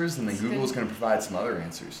the answers, and then That's Google's good. going to provide some other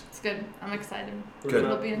answers. It's good. I'm excited. Good.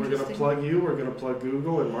 It'll be We're gonna interesting. plug you. We're gonna plug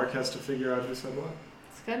Google, and Mark has to figure out who said what.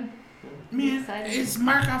 It's good. Man, Excited. is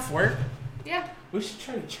Mark off work? Yeah. We should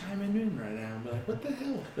try to chime in right now and be like, what the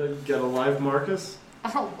hell? Get a live Marcus.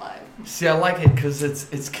 I'll live. See, I like it because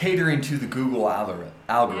it's catering to the Google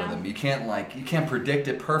algorithm. You can't predict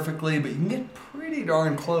it perfectly, but you can get pretty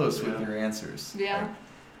darn close with your answers. Yeah.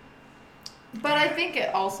 But I think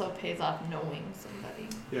it also pays off knowing somebody.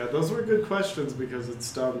 Yeah, those were good questions because it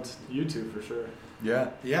stumped you two for sure. Yeah.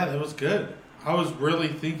 Yeah, that was good. I was really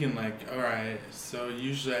thinking like, all right, so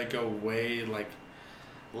usually I go way like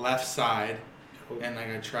left side, and like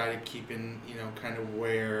I try to keep in, kind of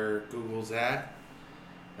where Google's at.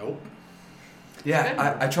 Nope.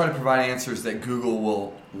 Yeah, I try to provide answers that Google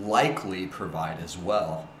will likely provide as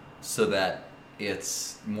well, so that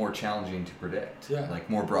it's more challenging to predict. Yeah. Like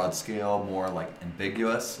more broad scale, more like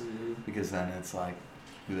ambiguous, Mm-hmm. because then it's like,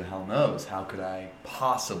 who the hell knows? How could I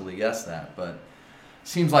possibly guess that? But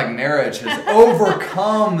seems like marriage has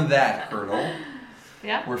overcome that hurdle.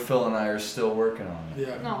 Yeah. Where Phil and I are still working on it.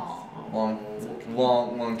 Yeah. No.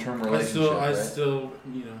 Long-term relationship. I right? still,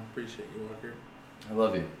 appreciate you, Walker. I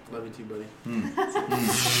love you. Love you too, buddy.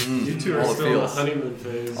 You two are All the still in the feels. honeymoon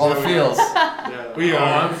phase. All the feels. Yeah. We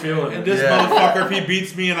are. I'm feeling And it. this Yeah. motherfucker, if he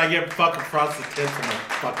beats me and I get fucking frosted tips, I'm gonna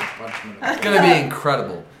fucking punch him in the face. It's gonna be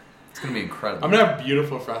incredible. It's gonna be incredible. I'm gonna have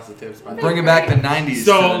beautiful frosted tips. By the way. Bringing back the '90s.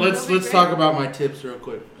 So to the- let's talk about my tips real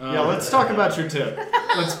quick. Yeah, let's talk about your tip.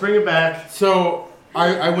 Let's bring it back. So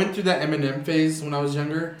I went through that M&M phase when I was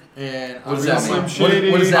younger, and What does I that mean?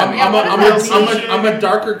 Slim What does that mean?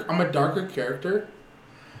 I'm a darker character.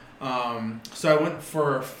 So I went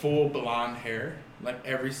for full blonde hair, like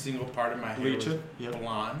every single part of my hair Bleach was it? Yep.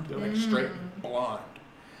 blonde, Yep. like straight blonde.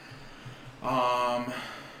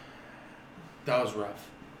 That was rough.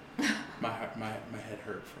 My head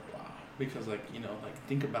hurt for a while because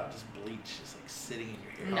think about just bleach just like sitting in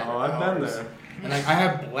your hair. Oh, I've been there. And I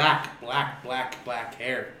have black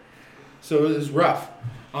hair, so it was rough.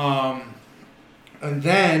 And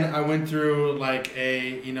then I went through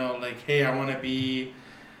hey, I want to be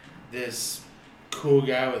this cool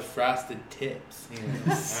guy with frosted tips. I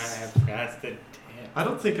have frosted tips. I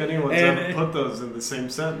don't think anyone's ever put those in the same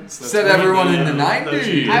sentence. That's Said really everyone in good. the That's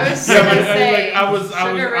 90s. you. I was Yeah, gonna but say I was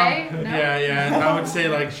Sugar Ray? No? Yeah, and I would say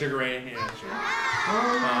like Sugar Ray. Yeah, sure.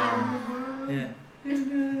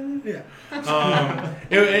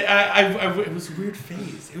 It was a weird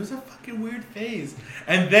phase. It was a fucking weird phase.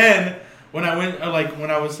 And then when I went,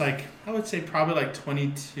 when I was I would say probably like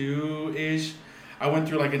 22-ish, I went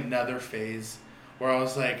through like another phase where I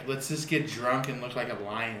was like, let's just get drunk and look like a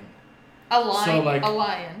lion. A lion. So, like- a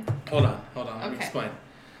lion. Hold on. Let me Okay. explain.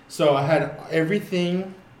 So I had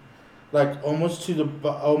everything, like almost to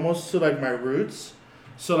like my roots.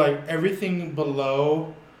 So like everything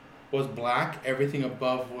below was black, everything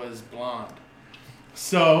above was blonde.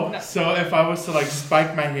 So if I was to like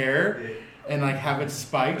spike my hair and like have it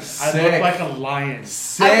spiked, I Sick. look like a lion.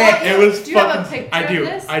 Sick. It was Do you have a fucking. picture I do. of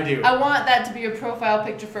this? I do. I want that to be your profile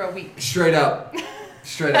picture for a week. Straight up.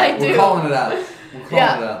 Straight I up. We're do. calling it out. We're calling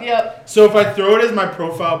it out. Yep. So if I throw it as my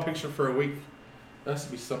profile picture for a week, that has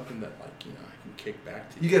to be something that I can kick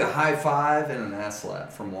back to. You get a high five and an ass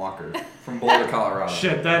slap from Walker, from Boulder, Colorado.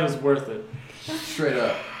 Shit, that is worth it. Straight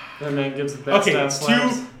up. That man gives the best ass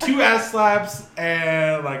slaps. two ass slaps,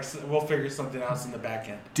 and we'll figure something else in the back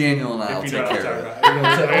end. Daniel and I will If take you know what care I'm of it. talking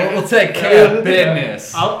about. We'll take care of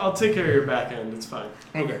business. I'll take care of your back end. It's fine.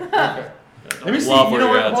 Okay. Let Let me see. Love You where know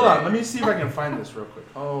you're what? at, Hold on. Zach. Let me see if I can find this real quick.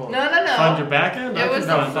 Oh. No. Find your back end? It was.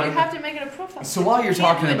 no, You find- have to make it a profile. So while you're You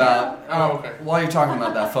can't talking do it about Oh, okay. while you're talking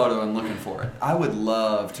about that photo and looking for it, I would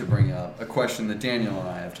love to bring up a question that Daniel and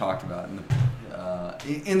I have talked about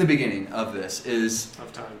in the beginning of this is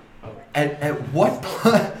Of time. Oh. at what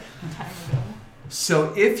point. now. Time ago.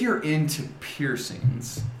 So if you're into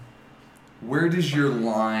piercings, where does your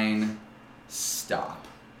line stop?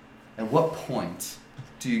 At what point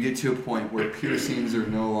do you get to a point where piercings are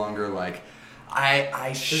no longer like, I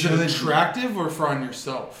Is should... it attractive or for on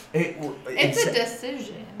yourself? It's a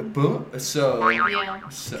decision. Boom. So... Yeah.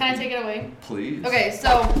 so- Can I take it away? Please. Okay,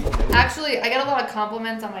 so actually, I get a lot of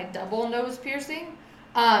compliments on my double nose piercing.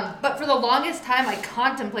 But for the longest time, I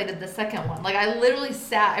contemplated the second one. Like, I literally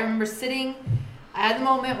sat. I remember sitting. I had the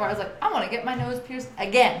moment where I was like, I want to get my nose pierced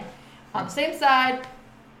again. On the same side.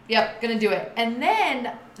 Yep, gonna do it. And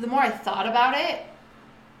then, the more I thought about it,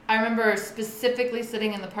 I remember specifically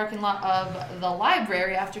sitting in the parking lot of the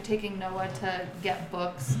library after taking Noah to get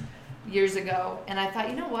books years ago. And I thought,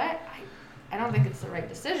 you know what? I don't think it's the right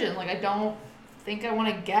decision. Like, I don't think I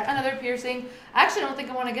want to get another piercing. I actually don't think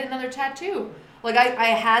I want to get another tattoo. Like, I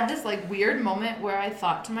had this, like, weird moment where I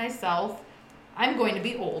thought to myself, I'm going to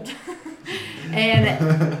be old. And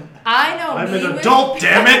I know I'm an adult,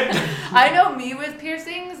 damn it! I know me with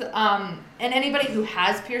piercings, and anybody who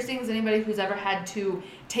has piercings, anybody who's ever had to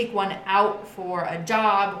take one out for a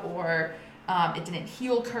job or it didn't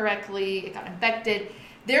heal correctly, it got infected.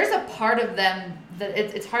 There's a part of them that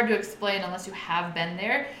it's hard to explain unless you have been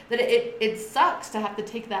there, that it sucks to have to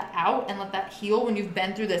take that out and let that heal when you've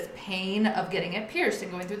been through this pain of getting it pierced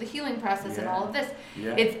and going through the healing process and all of this.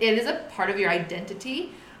 Yeah. It is a part of your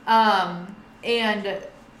identity. And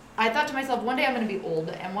I thought to myself, one day I'm going to be old,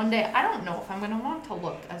 and one day I don't know if I'm going to want to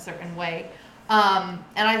look a certain way. And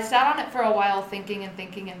I sat on it for a while thinking, and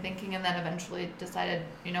then eventually decided,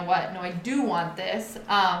 you know what? No, I do want this.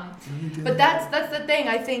 But that's the thing.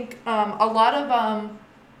 I think a lot of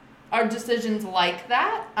our decisions like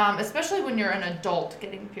that, especially when you're an adult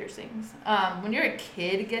getting piercings. When you're a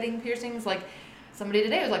kid getting piercings, like somebody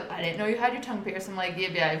today was like, I didn't know you had your tongue pierced. I'm like,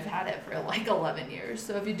 yeah, I've had it for like 11 years.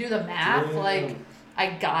 So if you do the math, like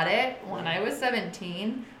I got it when I was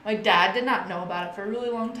 17. My dad did not know about it for a really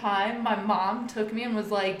long time. My mom took me and was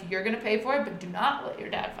like, you're going to pay for it, but do not let your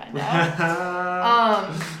dad find out.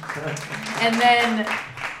 And then,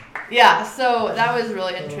 yeah, so that was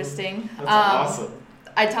really interesting. That's awesome.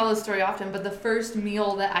 I tell this story often, but the first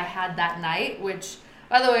meal that I had that night, which,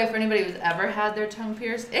 by the way, for anybody who's ever had their tongue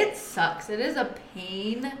pierced, it sucks. It is a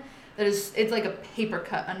pain. It's like a paper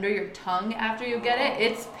cut under your tongue after you get it.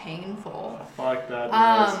 It's painful. Fuck that.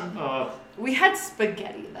 We had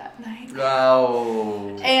spaghetti that night.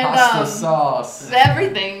 Oh, and pasta sauce.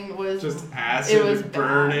 Everything was just acid. It was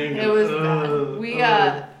burning. Bad. It was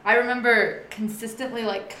bad. I remember consistently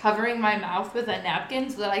like covering my mouth with a napkin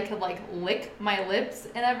so that I could like lick my lips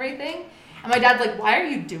and everything. And my dad's like, "Why are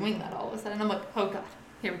you doing that all of a sudden?" I'm like, "Oh God,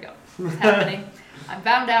 here we go. What's happening?" I'm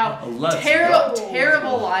found out.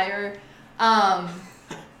 Terrible liar.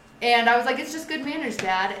 And I was like, it's just good manners,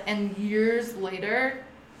 Dad. And years later,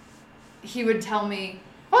 he would tell me,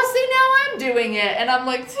 oh, see, now I'm doing it. And I'm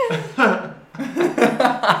like,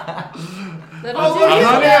 little do you know.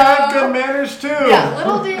 I have good manners too. Yeah,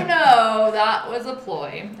 little do you know, that was a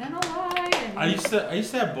ploy and a lie. And I used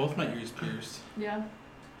to have both my ears pierced. Yeah.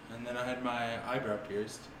 And then I had my eyebrow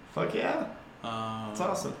pierced. Fuck yeah. That's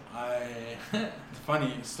awesome. The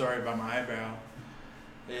funny story about my eyebrow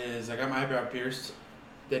is I got my eyebrow pierced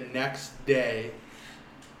the next day,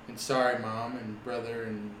 and sorry, Mom and brother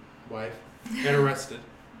and wife, got arrested.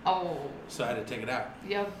 Oh. So I had to take it out.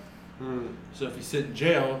 Yep. So if you sit in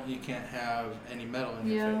jail, you can't have any metal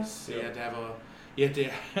in your face. So you have to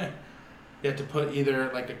have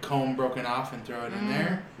either like a comb broken off and throw it in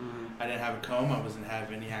there. I didn't have a comb. I wasn't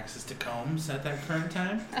having any access to combs at that current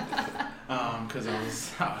time because I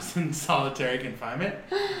was in solitary confinement.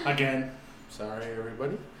 Again, sorry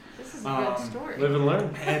everybody. This is a good story. Live and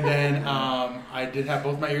learn. And then I did have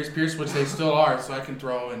both my ears pierced, which they still are, so I can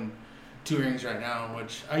throw in 2 rings right now,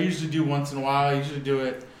 which I usually do once in a while. I usually do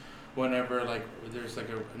it whenever like there's like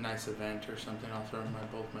a nice event or something. I'll throw in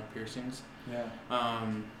both my piercings. Yeah.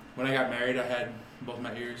 When I got married, I had both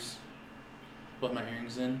my earrings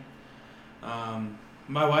in.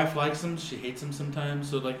 My wife likes them. She hates them sometimes.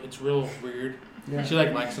 So like it's real weird. Yeah. She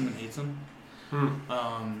like likes them and hates them.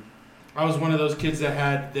 I was one of those kids that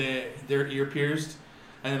had their ear pierced,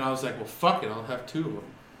 and then I was like, well, fuck it, I'll have 2 of them.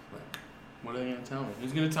 Like, what are they gonna tell me?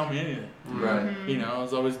 Who's gonna tell me anything? Right. You know, I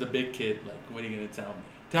was always the big kid. Like, what are you gonna tell me?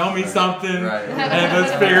 Tell me something, right. And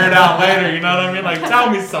let's figure it out later. You know what I mean? Like, tell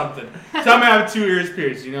me something. Tell me I have 2 ears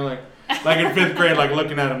pierced. You know, like in 5th grade, like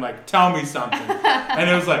looking at him, like, tell me something. And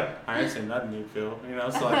it was like, I ain't saying nothing, you Phil. You know,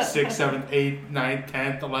 so like 6th, 7th, 8th, 9th,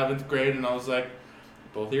 10th, 11th grade, and I was like,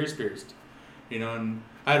 both ears pierced. You know, and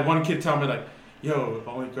I had one kid tell me like, yo,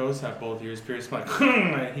 only girls have both ears pierced. I'm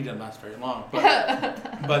like, he didn't last very long,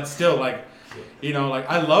 but still, like, you know, like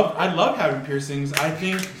I love having piercings. I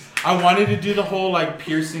think I wanted to do the whole like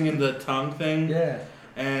piercing in the tongue thing. Yeah.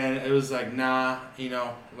 And it was like, nah, you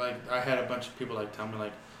know, like I had a bunch of people like tell me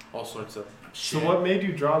like all sorts of shit. So what made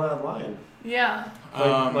you draw that line? Yeah.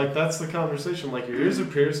 Like that's the conversation. Like your ears are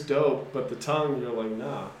pierced, dope, but the tongue, you're like,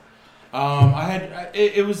 nah.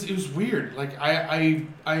 It was weird. Like I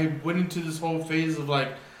went into this whole phase of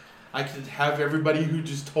like I could have everybody who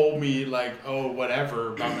just told me like, oh, whatever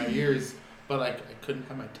about my ears, but like I couldn't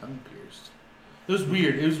have my tongue pierced. It was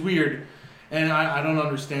weird, and I don't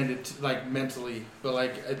understand it like mentally. But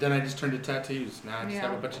like then I just turned to tattoos. Now I just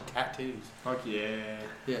have a bunch of tattoos. Fuck yeah.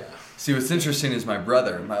 Yeah. See, what's interesting is my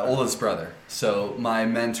brother, my oldest brother. So my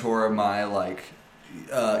mentor, my like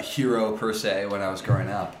hero per se when I was growing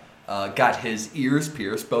up. got his ears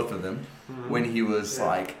pierced, both of them, when he was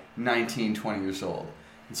like 19, 20 years old.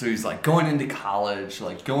 And so he's like going into college,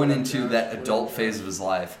 like going into that adult phase of his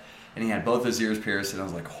life. And he had both his ears pierced, and I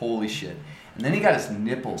was like, holy shit. And then he got his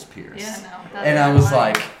nipples pierced. Yeah, no. And I was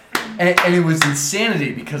like, and it was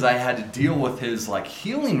insanity because I had to deal with his like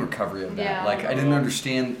healing recovery of that. Yeah. Like I didn't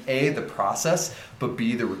understand A, the process, but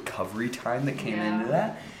B, the recovery time that came into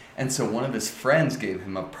that. And so one of his friends gave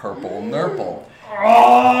him a purple nurple.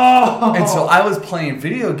 Oh! And so I was playing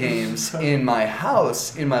video games in my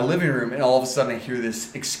house, in my living room, and all of a sudden I hear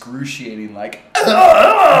this excruciating like,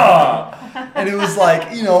 and it was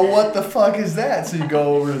like, you know, what the fuck is that? So you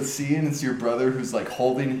go over to see, and it's your brother who's like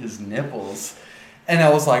holding his nipples. And I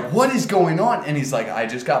was like, what is going on? And he's like, I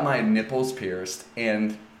just got my nipples pierced,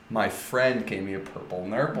 and my friend gave me a purple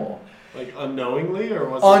nurple. Like unknowingly, or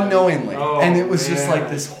was unknowingly? It like, and it was just like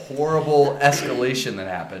this horrible escalation that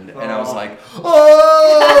happened, and I was like,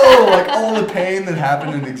 oh, like all the pain that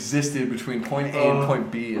happened and existed between point A and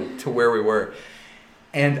point B to where we were.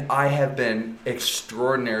 And I have been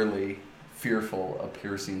extraordinarily fearful of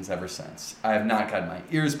piercings ever since. I have not gotten my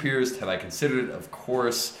ears pierced. Have I considered it? Of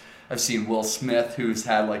course. I've seen Will Smith, who's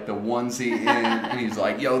had like the onesie in, and he's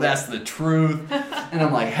like, yo, that's the truth. And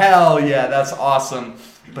I'm like, hell yeah, that's awesome.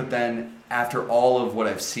 But then after all of what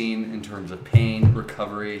I've seen in terms of pain,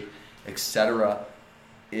 recovery, etc.,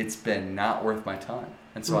 it's been not worth my time.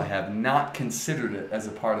 And so I have not considered it as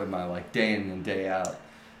a part of my like day in and day out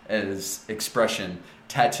as expression.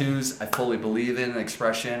 Tattoos, I fully believe in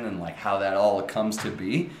expression and like how that all comes to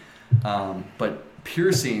be. But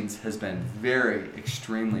piercings has been very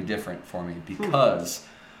extremely different for me because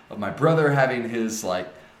of my brother having his like,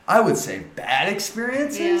 I would say bad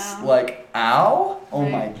experiences, like ow, oh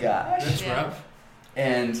my gosh, that's rough.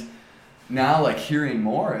 And now like hearing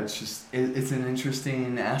more, it's just it's an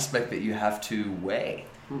interesting aspect that you have to weigh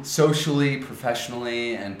socially,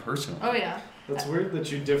 professionally, and personally. Oh yeah. That's weird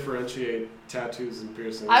that you differentiate tattoos and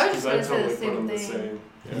piercings. I was just I gonna say totally the same put them thing. the same.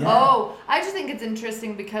 Yeah. Oh, I just think it's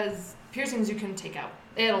interesting because piercings you can take out.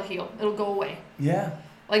 It'll heal. It'll go away. Yeah.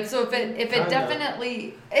 Like so, if it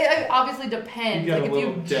definitely, it obviously depends. You Like if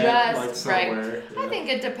you just right, yeah. I think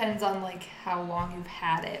it depends on like how long you've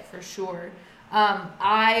had it for sure.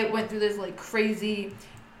 I went through this like crazy,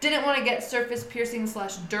 didn't want to get surface piercing /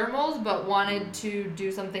 dermals, but wanted to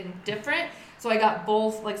do something different. So I got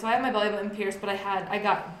both. Like so, I had my belly button pierced, but I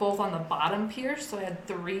got both on the bottom pierced. So I had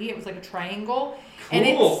 3. It was like a triangle, and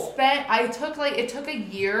it took a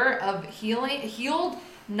year of healed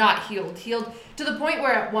to the point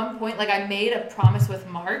where at one point like I made a promise with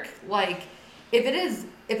Mark, like if it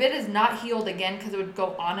is not healed again, because it would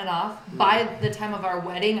go on and off, by the time of our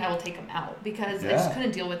wedding I will take him out because I just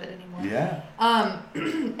couldn't deal with it anymore.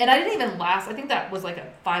 And I didn't even last. I think that was like a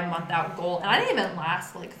 5-month out goal, and I didn't even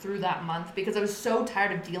last like through that month because I was so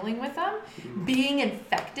tired of dealing with them being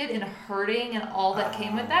infected and hurting and all that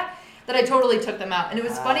came with that I totally took them out. And it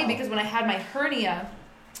was funny because when I had my hernia,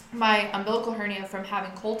 my umbilical hernia from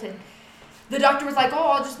having Colton, the doctor was like, oh,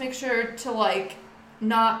 I'll just make sure to like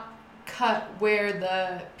not cut where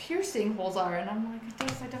the piercing holes are. And I'm like, I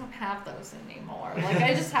guess I don't have those anymore. Like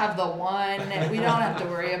I just have the one, and we don't have to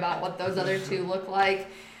worry about what those other 2 look like.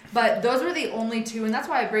 But those were the only 2, and that's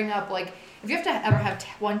why I bring up like if you have to ever have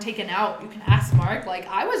one taken out, you can ask Mark. Like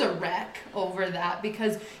I was a wreck over that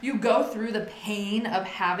because you go through the pain of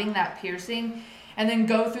having that piercing and then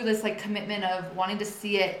go through this like commitment of wanting to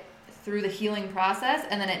see it through the healing process,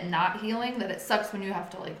 and then it not healing, that it sucks when you have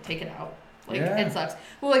to like take it out. Like it sucks.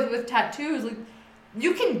 Well, like with tattoos, like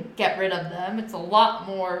you can get rid of them. It's a lot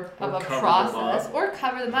more of a process, or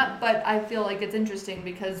cover them up. But I feel like it's interesting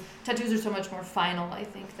because tattoos are so much more final, I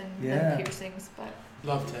think, than piercings. But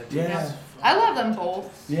love tattoos. Yeah. I love them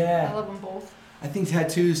both. Yeah. I love them both. I think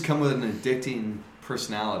tattoos come with an addicting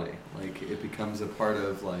personality. Like it becomes a part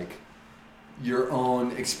of like your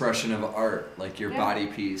own expression of art, like your body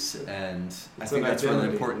piece, and I think that's really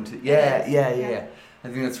important to I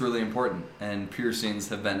think that's really important, and piercings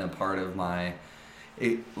have been a part of my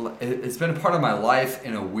it's been a part of my life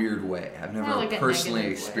in a weird way. I've never like personally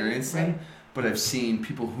experienced them, but I've seen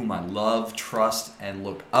people whom I love, trust, and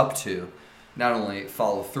look up to not only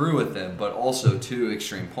follow through with them, but also to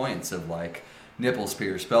extreme points of like nipples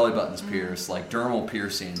pierced, belly buttons pierced, like dermal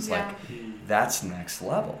piercings, like that's next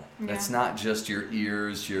level. That's not just your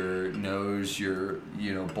ears, your nose, your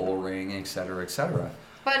bull ring, etc., etc.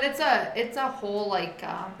 But it's a whole like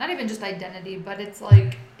not even just identity, but it's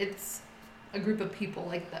like it's a group of people.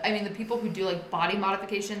 Like the people who do like body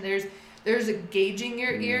modification. There's gauging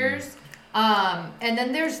your ears, and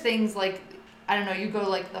then there's things like I don't know. You go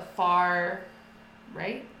like the far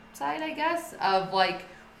right side, I guess, of like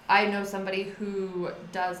I know somebody who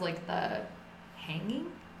does like the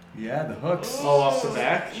hanging. Yeah, the hooks. Oh, off the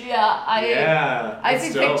back? Yeah, I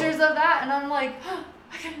see dope. pictures of that and I'm like, oh,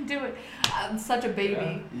 I couldn't do it. I'm such a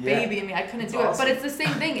baby. Yeah. Baby in me. I couldn't That's do it. awesome. But it's the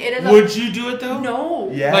same thing. It is Would you do it though?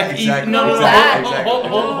 No. Yeah, Like exactly. no, exactly.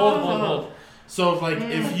 hold. So if like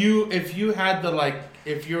if you had the like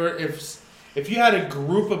if you had a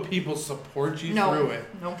group of people support you through it,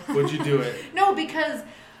 no. would you do it? No, because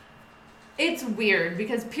it's weird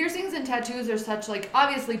because piercings and tattoos are such like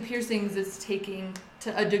obviously piercings is taking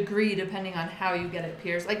to a degree depending on how you get it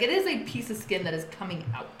pierced. Like it is a piece of skin that is coming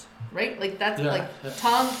out, right? Like that's like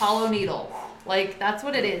tongue, hollow needle. Like that's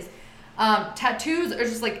what it is. Tattoos are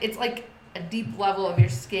just like it's like a deep level of your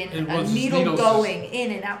skin, a needle going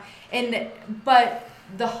in and out. But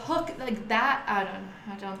the hook like that,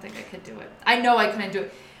 I don't think I could do it. I know I couldn't do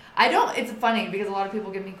it. It's funny because a lot of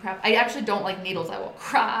people give me crap. I actually don't like needles. I will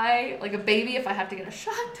cry like a baby if I have to get a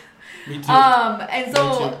shot. Me too. And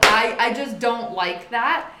so I just don't like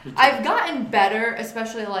that. I've gotten better,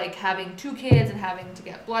 especially like having 2 kids and having to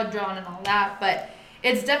get blood drawn and all that, but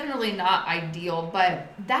it's definitely not ideal. But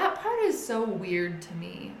that part is so weird to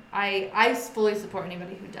me. I fully support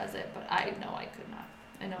anybody who does it, but I know I could not.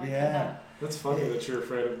 I know I could not. That's funny that you're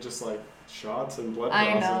afraid of just like shots and blood I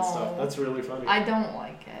draws and know. stuff. That's really funny. I don't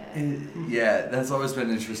like it. Yeah, that's always been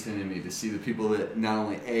interesting to me to see the people that not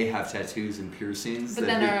only have tattoos and piercings, But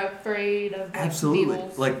then are afraid of like, absolutely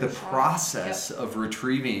needles like the and shots. process of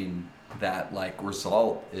retrieving that like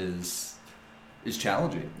result is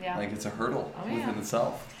challenging. Yeah. Like it's a hurdle within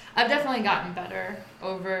itself. I've definitely gotten better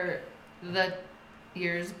over the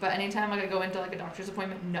years, but anytime like I go into like a doctor's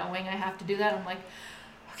appointment knowing I have to do that, I'm like,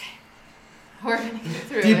 okay, we're gonna get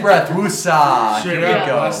through it. Deep breath, woosah. Straight Here we up.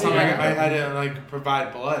 go. Last time I had to like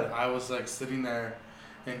provide blood, I was like sitting there,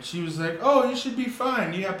 and she was like, "Oh, you should be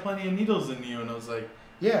fine. You have plenty of needles in you." And I was like,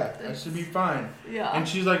 "Yeah, I should be fine." Yeah. And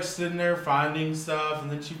she's like sitting there finding stuff,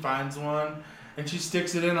 and then she finds one, and she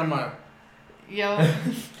sticks it in. I'm like, Yo.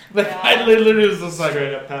 like Yeah. I literally was just like,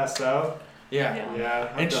 straight up passed out. yeah.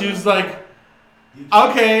 Yeah. And she was like,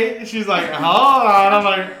 okay. She's like, hold on. I'm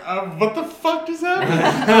like, what the fuck just happened?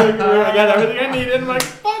 I got everything I needed. I'm like,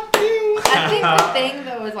 fuck you. I think the thing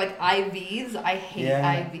though is like IVs. I hate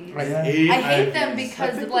IVs. I hate them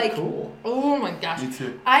because like cool. oh my gosh. Me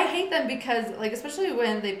too. I hate them because like especially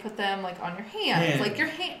when they put them like on your hands. Like your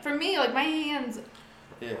hand for me like my hands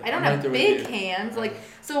Yeah, I don't have big hands like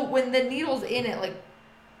so when the needle's in it like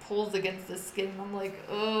pulls against the skin I'm like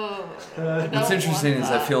ugh. What's interesting is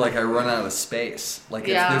I feel like I run out of space. Like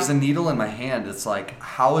if there's a needle in my hand, it's like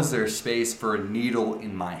how is there space for a needle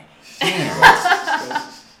in my hand?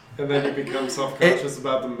 And then you become self-conscious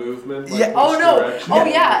about the movement. Like Yeah. Oh no! direction. Oh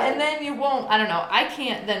yeah, and then you won't. I don't know. I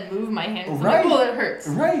can't then move my hand. 'Cause I'm like, oh, it hurts.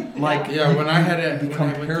 Right. Like Yeah, when I had it, become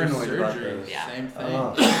when I went paranoid through about surgery, those. Yeah. same thing.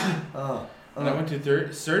 When I went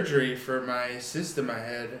to surgery for my cyst in my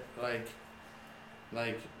head, like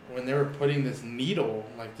when they were putting this needle,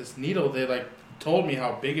 they like told me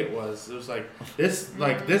how big it was. It was like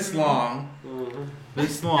this long, Mhm.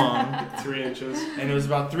 this long, 3 inches. and it was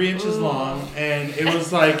about 3 inches long, and it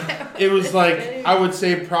was like I would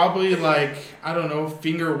say probably like I don't know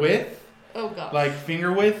finger width, Oh god. like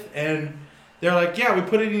finger width, and they're like, yeah, we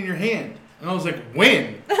put it in your hand. And I was like,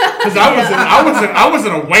 when? Because I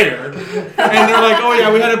wasn't aware. And they're like, oh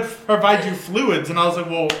yeah, we had to provide you fluids. And I was like,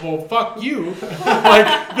 well, fuck you. Like,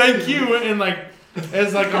 thank you. And like,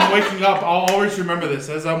 as like I'm waking up, I'll always remember this.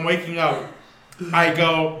 As I'm waking up, I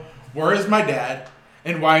go, where is my dad?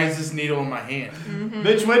 And why is this needle in my hand? Mm-hmm.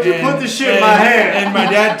 Bitch, when'd you put this shit in my hand?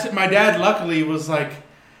 And my dad luckily was like,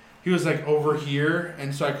 he was like over here,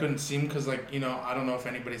 and so I couldn't see him because like I don't know if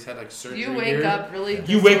anybody's had like surgery. You wake here. up really.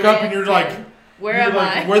 You wake up and you're like, where am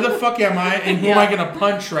I? Where the fuck am I? And who am I gonna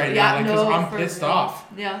punch right now? Like, because I'm for pissed real. off.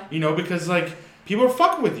 Yeah. Because like people are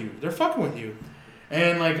fucking with you. They're fucking with you,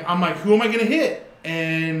 and like I'm like, who am I gonna hit?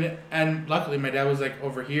 And luckily my dad was like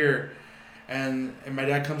over here, and my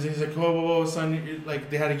dad comes in. He's like, whoa, son,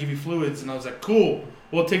 like they had to give you fluids, and I was like, cool.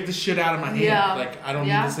 Well, take this shit out of my hand. Yeah. Like I don't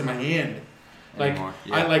need this in my hand. Like Anymore.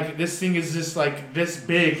 I like this thing is just like this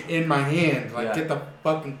big in my hand. Like get the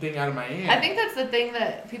fucking thing out of my hand. I think that's the thing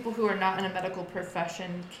that people who are not in a medical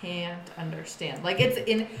profession can't understand. Like it's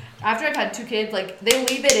in after I've had 2 kids, like they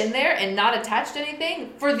leave it in there and not attached to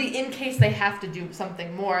anything for the in case they have to do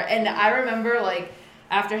something more. And I remember like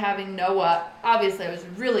after having Noah, obviously I was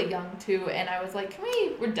really young too, and I was like,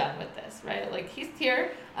 we're done with this, right? Like he's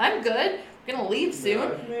here, I'm good, we're gonna leave soon.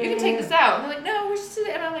 You can take this out. And they're like, no, we're just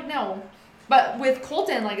and I'm like, no. But with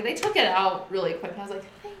Colton, like they took it out really quick, and I was like,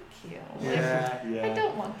 "Thank you." Like, I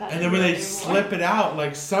don't want that. And then when they anymore. slip it out,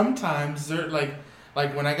 like sometimes they're like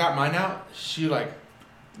Like when I got mine out, she like.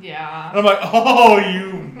 Yeah. And I'm like, oh,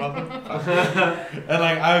 you motherfucker. And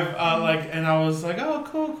like and I was like, oh,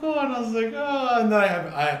 cool. And I was like, oh, and then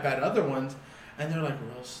I've had other ones, and they're like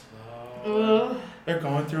real slow. They're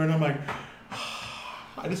going through, and I'm like,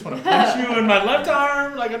 I just want to punch you in my left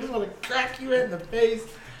arm. Like I just want to crack you in the face.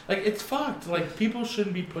 Like it's fucked. Like people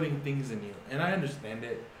shouldn't be putting things in you, and I understand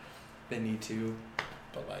it. They need to,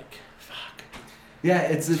 but like, fuck. Yeah,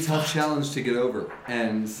 it's a tough challenge to get over,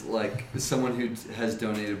 and like someone who has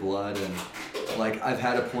donated blood, and like I've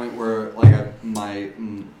had a point where like my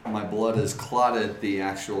blood has clotted the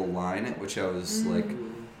actual line at which I was like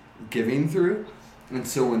giving through, and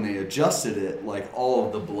so when they adjusted it, like all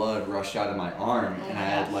of the blood rushed out of my arm, and I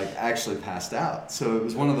had like actually passed out. So it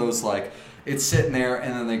was one of those like it's sitting there,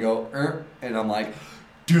 and then they go, and I'm like.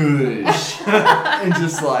 And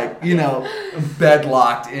just like,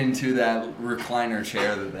 bedlocked into that recliner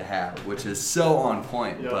chair that they have, which is so on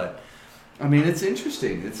point. Yep. But I mean, it's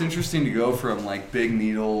interesting. It's interesting to go from like big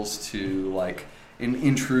needles to like an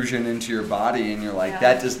intrusion into your body, and you're like,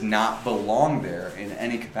 that does not belong there in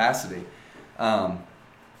any capacity. And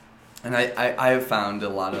I have found a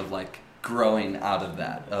lot of like growing out of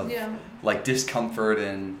that, of like discomfort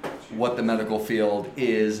and what the medical field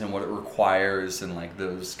is and what it requires and like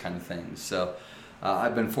those kind of things. So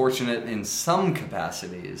I've been fortunate in some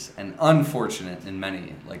capacities and unfortunate in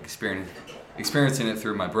many, like experiencing it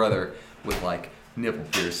through my brother with like nipple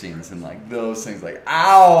piercings and like those things, like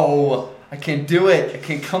ow, I can't do it, I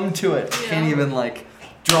can't come to it, I can't even like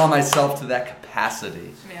draw myself to that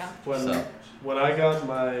capacity. When I got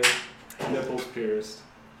my nipples pierced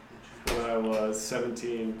when I was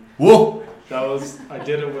 17. Whoa! I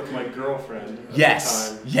did it with my girlfriend at the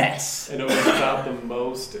time. Yes. And it was about the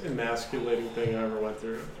most emasculating thing I ever went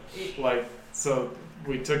through. Like, so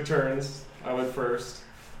we took turns. I went first.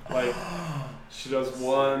 Like, she does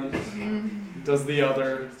one, does the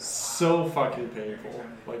other. So fucking painful.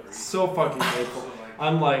 Like, so fucking painful.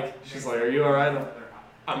 I'm like, she's like, are you alright?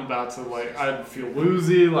 I'm about to, like, I feel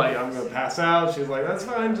woozy, like, I'm gonna pass out. She's like, that's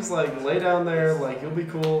fine, just, like, lay down there, like, you'll be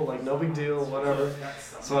cool, like, no big deal, whatever.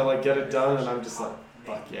 So I, like, get it done, and I'm just like,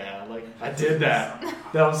 fuck yeah, like, I did that.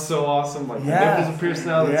 That was so awesome, like, my nipples are pierced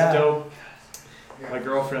now, that's dope. My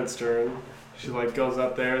girlfriend's turn, she, like, goes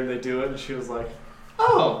up there, and they do it, and she was like,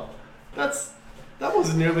 oh, that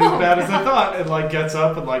wasn't nearly as bad as I thought, and like gets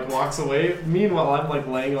up and like walks away. Meanwhile, I'm like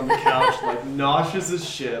laying on the couch, like nauseous as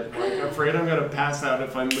shit, like afraid I'm gonna pass out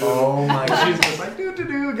if I move. Oh my god! She's just like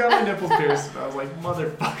got my nipples pierced. And I was like,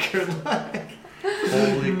 motherfucker,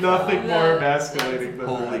 like nothing more emasculating than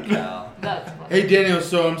Holy that. cow! That's funny. Hey Daniel,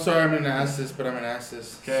 so I'm sorry I'm gonna ask this, but I'm gonna ask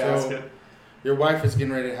this. Okay, so, ask it. Your wife is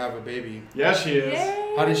getting ready to have a baby. Yeah, she is.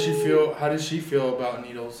 Yay. How does she feel about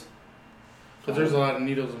needles? Because there's a lot of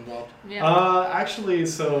needles involved. Yeah. Actually,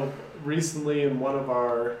 so recently in one of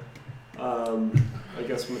our, I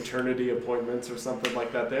guess, maternity appointments or something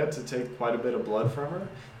like that, they had to take quite a bit of blood from her.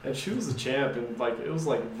 And she was a champ, and like it was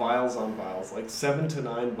like vials on vials, like 7 to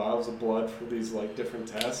 9 vials of blood for these like different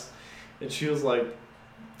tests. And she was like,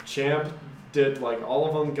 champ, did like all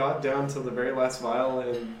of them, got down to the very last vial,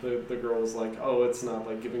 and the girl was like, oh, it's not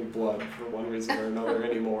like giving blood for one reason or another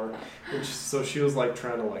anymore. And so she was like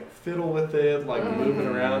trying to like fiddle with it, like moving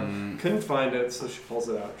around, couldn't find it, so she pulls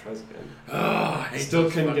it out, tries again.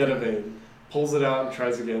 Still couldn't get a vein. Pulls it out and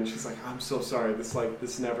tries again. She's like, I'm so sorry,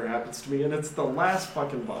 this never happens to me. And it's the last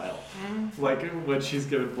fucking vial. Like when she's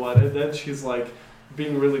giving blood, and then she's like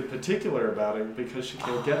being really particular about it because she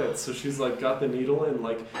can't get it. So she's like got the needle and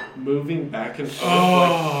like moving back and forth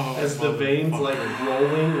like as the veins like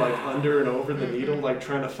rolling like under and over the needle, like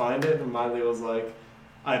trying to find it. And Miley was like,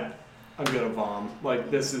 I'm gonna vom. Like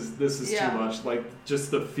this is too much. Like just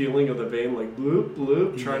the feeling of the vein like bloop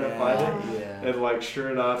bloop trying to find it. Yeah. And like sure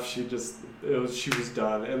enough, she was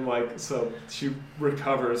done. And like so she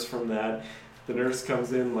recovers from that. The nurse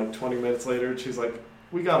comes in like 20 minutes later and she's like,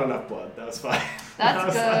 we got enough blood. That was fine.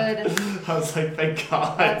 That's good. I was like, thank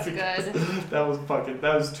God. That's good. That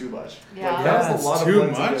was too much. Yeah. Like, that was a lot of too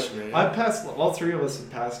blood much, to give. man. All three of us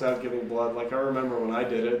had passed out giving blood. Like, I remember when I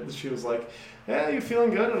did it, she was like, hey, you feeling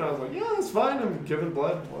good? And I was like, yeah, it's fine. I'm giving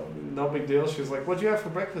blood. Well, no big deal. She was like, what'd you have for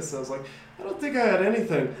breakfast? And I was like, I don't think I had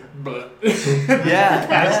anything. But Yeah.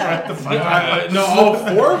 passed right the fuck out. No, all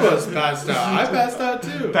 4 of us passed out. I passed out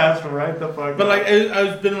too. Passed right the fuck out. But like,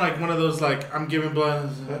 I've been like one of those like, I'm giving blood.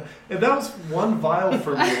 And that was one vial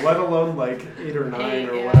for me, let alone like 8 or 9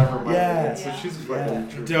 or Yeah. whatever. Miley Yeah. did. So she's fucking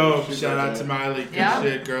true. Dope. She's Shout like out that. to Miley. Good Yeah.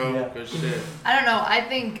 shit, girl. Yeah. Good shit. I don't know. I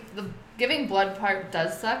think the giving blood part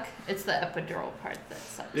does suck. It's the epidural part that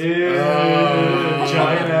sucks. Ew, Oh.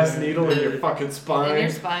 giant ass needle in your fucking spine. In your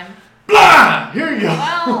spine. blah. Here you go.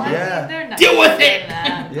 Well, I Yeah. mean, they're nice. Deal with it.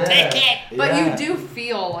 Yeah. Take it. But Yeah. you do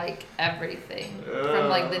feel like everything from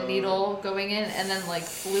like the needle going in and then like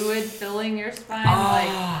fluid filling your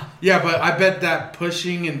spine. Yeah, but I bet that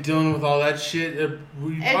pushing and dealing with all that shit,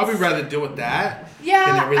 we'd probably rather deal with that. Yeah,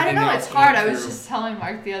 than I everything don't know. else It's hard. going I was through. just telling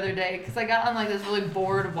Mark the other day because I got on like this really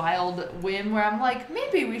bored, wild whim where I'm like,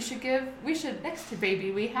 maybe we should next to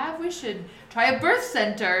baby we should try a birth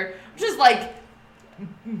center, which is like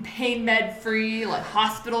pain med free, like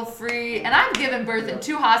hospital free, and I've given birth in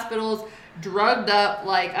 2 hospitals, drugged up.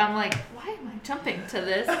 Like I'm like, why am I jumping to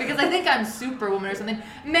this? Because I think I'm Superwoman or something.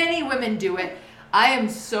 Many women do it. I am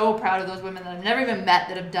so proud of those women that I've never even met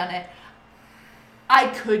that have done it. I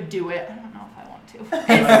could do it. I don't know if I want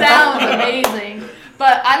to. It sounds amazing,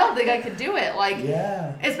 but I don't think I could do it. Like,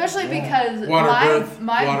 especially because water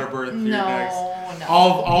birth. No, next. no.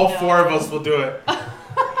 All 4 of us will do it.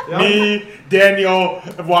 Me, Daniel,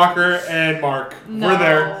 Walker, and Mark. No, We're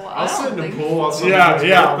there. I'll sit in the pool.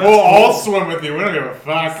 Yeah. We'll all swim with you. We don't give a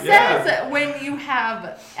fuck. Says when you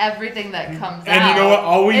have everything that comes out. And you know what?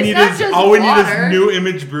 All we need is New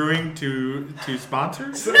Image Brewing to sponsor.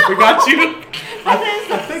 No. We got you.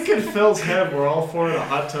 I think in Phil's head, we're all 4 in a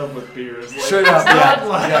hot tub with beers. Like, Straight up, yeah.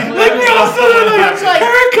 It's like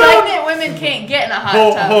pregnant women can't get in a hot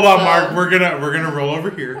tub. Hold on, so Mark. We're gonna roll over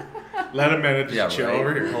here. Let a minute just chill right.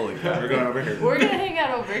 over here. Holy cow. We're going over here. We're gonna hang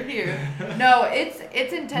out over here. No, it's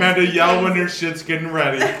intense. Amanda, yell because- when your shit's getting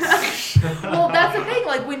ready. Well, that's the thing.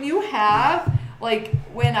 Like when you have, like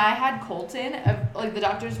when I had Colton, like the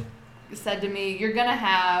doctors said to me, you're gonna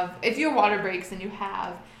have, if your water breaks and you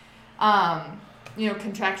have,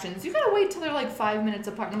 contractions, you gotta wait till they're like 5 minutes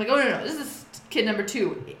apart. And I'm like, oh no, this is kid number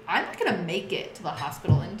 2. I'm not gonna make it to the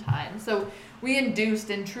hospital in time. So we induced,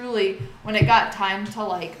 and truly, when it got time to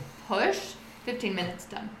like push, 15 minutes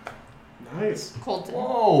done. Nice. Colton.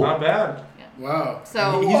 Whoa. Not bad. Wow.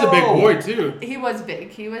 So he's a big boy too. He was big.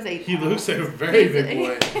 He was 8 He pounds. looks like a very big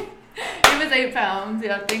boy. He was 8 pounds.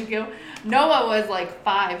 Yeah, thank you. Noah was like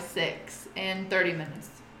 5'6" and 30 minutes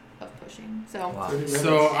of pushing. So, Wow.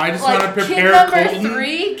 So I just like want to prepare kid number Colton.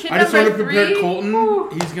 3. Kid I just want to number prepare 3. Colton. Whew.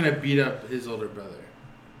 He's gonna beat up his older brother.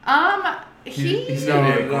 He's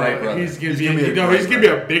gonna be a great brother. He's gonna be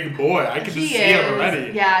a big boy. I can just see him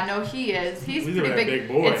already. Yeah, no, he is. He's He's pretty a big. big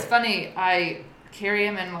boy. It's funny. I carry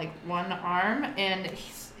him in like one arm, and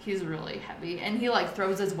he's really heavy, and he like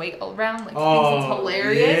throws his weight around, like thinks it's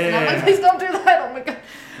hilarious. And I'm like, please don't do that. Oh my god.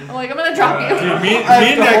 I'm like, I'm gonna drop you. Dude, me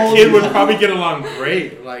and that kid would probably get along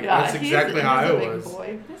great. Like that's exactly how I was.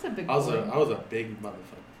 He's a big boy. I was a big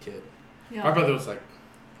motherfucking kid. Yeah. My brother was like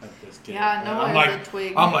this kid. Yeah, Noah is a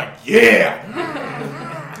twig. I'm like, yeah.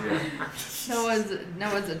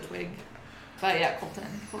 Noah's a twig. But yeah,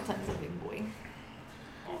 Colton's a big boy.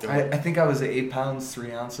 I think I was 8 pounds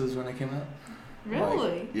 3 ounces when I came out.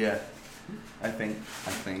 Really? Like, yeah. I think.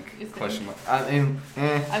 You think? Question mark. I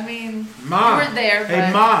mean, Ma. You were there, but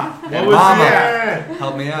Hey, Ma. What Hey, was Mama. he at?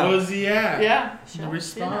 help me out. What was he at? yeah.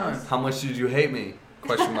 Respond. How much did you hate me?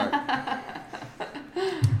 Question mark.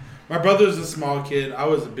 My brother was a small kid. I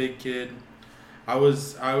was a big kid.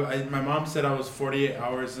 My mom said I was 48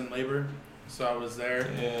 hours in labor, so I was there.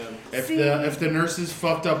 Yeah. If the nurses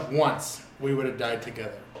fucked up once, we would have died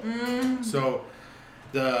together. So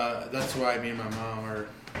that's why me and my mom are.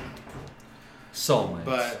 Soulmates.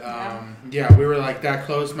 But yeah, we were like that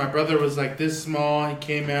close. My brother was like this small. He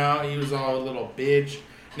came out. He was all a little bitch.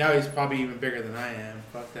 Now he's probably even bigger than I am.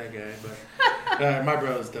 Fuck that guy. But my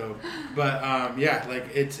bro's dope. But yeah, like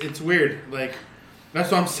it's weird. Like that's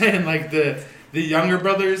what I'm saying. Like the younger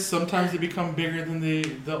brothers, sometimes they become bigger than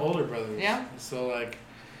the older brothers. Yeah. So like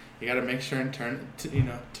you got to make sure and tune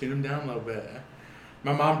them down a little bit.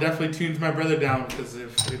 My mom definitely tunes my brother down because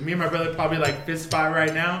if me and my brother probably like fist fight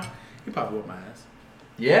right now, he probably whoop my ass.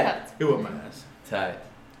 Yeah. He whoop my ass. Tight.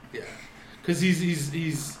 Yeah. Because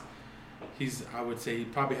he's I would say he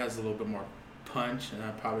probably has a little bit more punch, and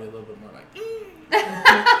I'm probably a little bit more like.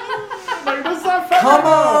 Like that's not fair. Come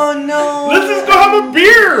on, no. Let's just go have a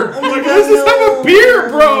beer. I'm like, let's just have a beer,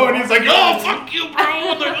 bro. And he's like, oh, fuck you, bro.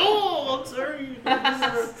 I'm like, oh, I'm sorry.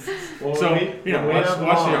 Well, So when we watch have the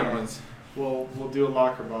Mom, young ones. We'll do a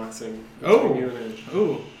locker boxing. Oh. between you and Ish.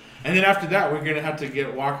 Ooh. And then after that, we're gonna have to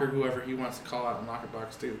get Walker, whoever he wants to call out in locker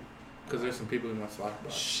box too, because there's some people who wants to locker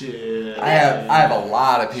box. Shit. I have a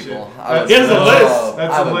lot of people. Shit. I would He has a love- list.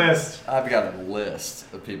 That's I a would- list. I've got a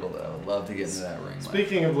list of people that I would love to get into that ring with.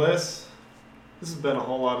 Speaking of lists, this has been a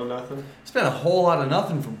whole lot of nothing. It's been a whole lot of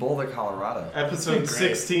nothing from Boulder, Colorado. Episode great.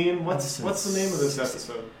 16. What's Episode the name of this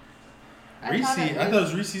episode? Rhee-see. I thought it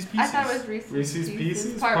was Rhee-see's Pieces. I thought it was Rhee-see's Reese's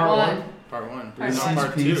Pieces? Part Part 1. one? Part 1. Part No, one.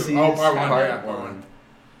 part 2. Pieces, Oh, part 1. part Yeah, part one. 1.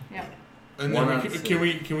 Yeah. And One then out of can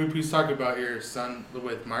we please talk about your son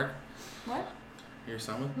with Mark? What? Your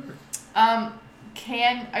son with Mark.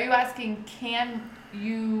 Are you asking, can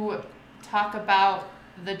you talk about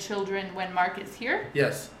the children when Mark is here?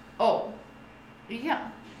 Yes. Oh, yeah.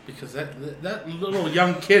 Because that little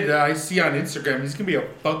young kid that I see on Instagram, he's gonna be a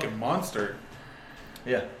fucking monster.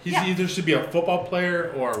 Yeah. He's either should be a football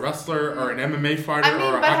player or a wrestler or an MMA fighter or a hockey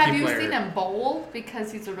player. but have you seen him bowl?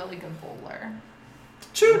 Because he's a really good bowler.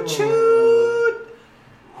 Choo choo.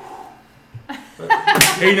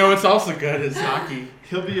 Hey, you know what's also good is hockey.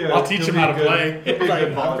 I'll teach him how to play.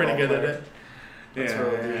 I'm pretty good at it.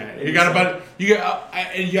 Yeah.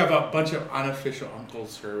 You have a bunch of unofficial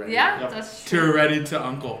uncles who are ready. Yeah, that's true. Too ready to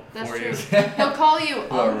uncle That's for true. you. He'll call you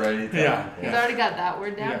Unc. Ready to Yeah. He's already got that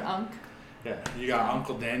word down, Yeah. Unc. Yeah, you got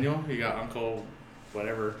Uncle Daniel, you got Uncle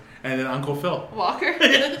whatever, and then Uncle Phil. Walker.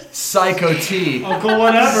 Psycho T. Uncle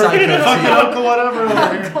whatever. Psycho T. Uncle whatever.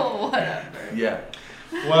 Uncle whatever. Yeah.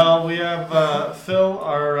 Well, we have Phil,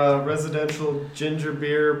 our residential ginger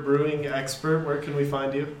beer brewing expert. Where can we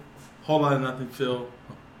find you? Hold on, nothing Phil.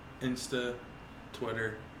 Insta,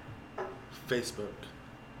 Twitter, Facebook,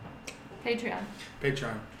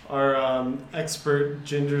 Patreon. Our expert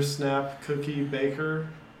ginger snap cookie baker,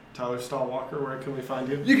 Tyler Stahlwalker. Where can we find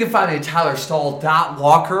you? You can find me at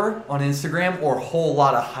TylerStall.Walker on Instagram or Whole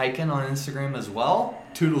Lot of Hiking on Instagram as well.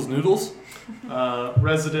 Toodles Noodles.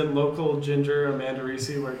 Resident local ginger Amanda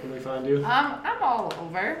Rhee-see. Where can we find you? I'm all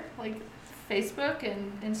over, like Facebook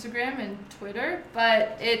and Instagram and Twitter,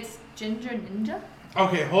 but it's Ginger Ninja.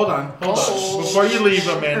 Okay, hold on. Before you leave,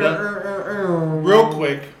 Amanda, real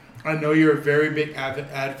quick, I know you're a very big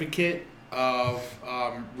advocate of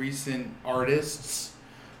recent artists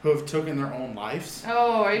who have taken their own lives.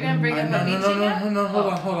 Oh, are you gonna bring up Avicii? No,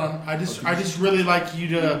 hold on. I just really like you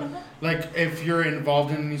to, like, if you're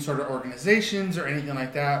involved in any sort of organizations or anything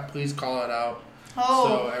like that, please call it out. Oh,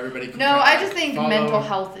 so everybody can I just think follow. mental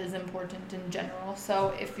health is important in general.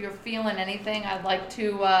 So if you're feeling anything, I'd like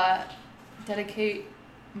to dedicate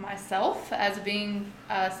myself as being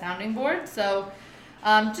a sounding board. So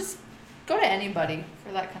just go to anybody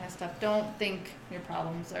for that kind of stuff. Don't think your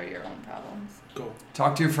problems are your own problems. Go.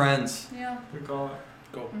 Talk to your friends. Yeah. Good call.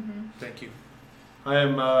 Go. Mm-hmm. Thank you. I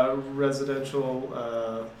am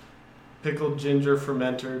residential pickled ginger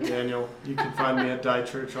fermenter Daniel. You can find me at Die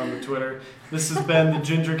Church on the Twitter. This has been the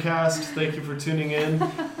Ginger Cast. Thank you for tuning in.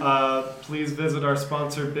 Please visit our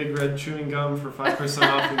sponsor, Big Red Chewing Gum, for 5%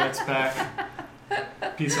 off your next pack.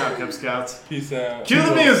 Peace out, Cub Scouts. Peace out. Cue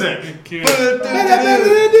the music. Cue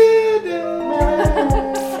it.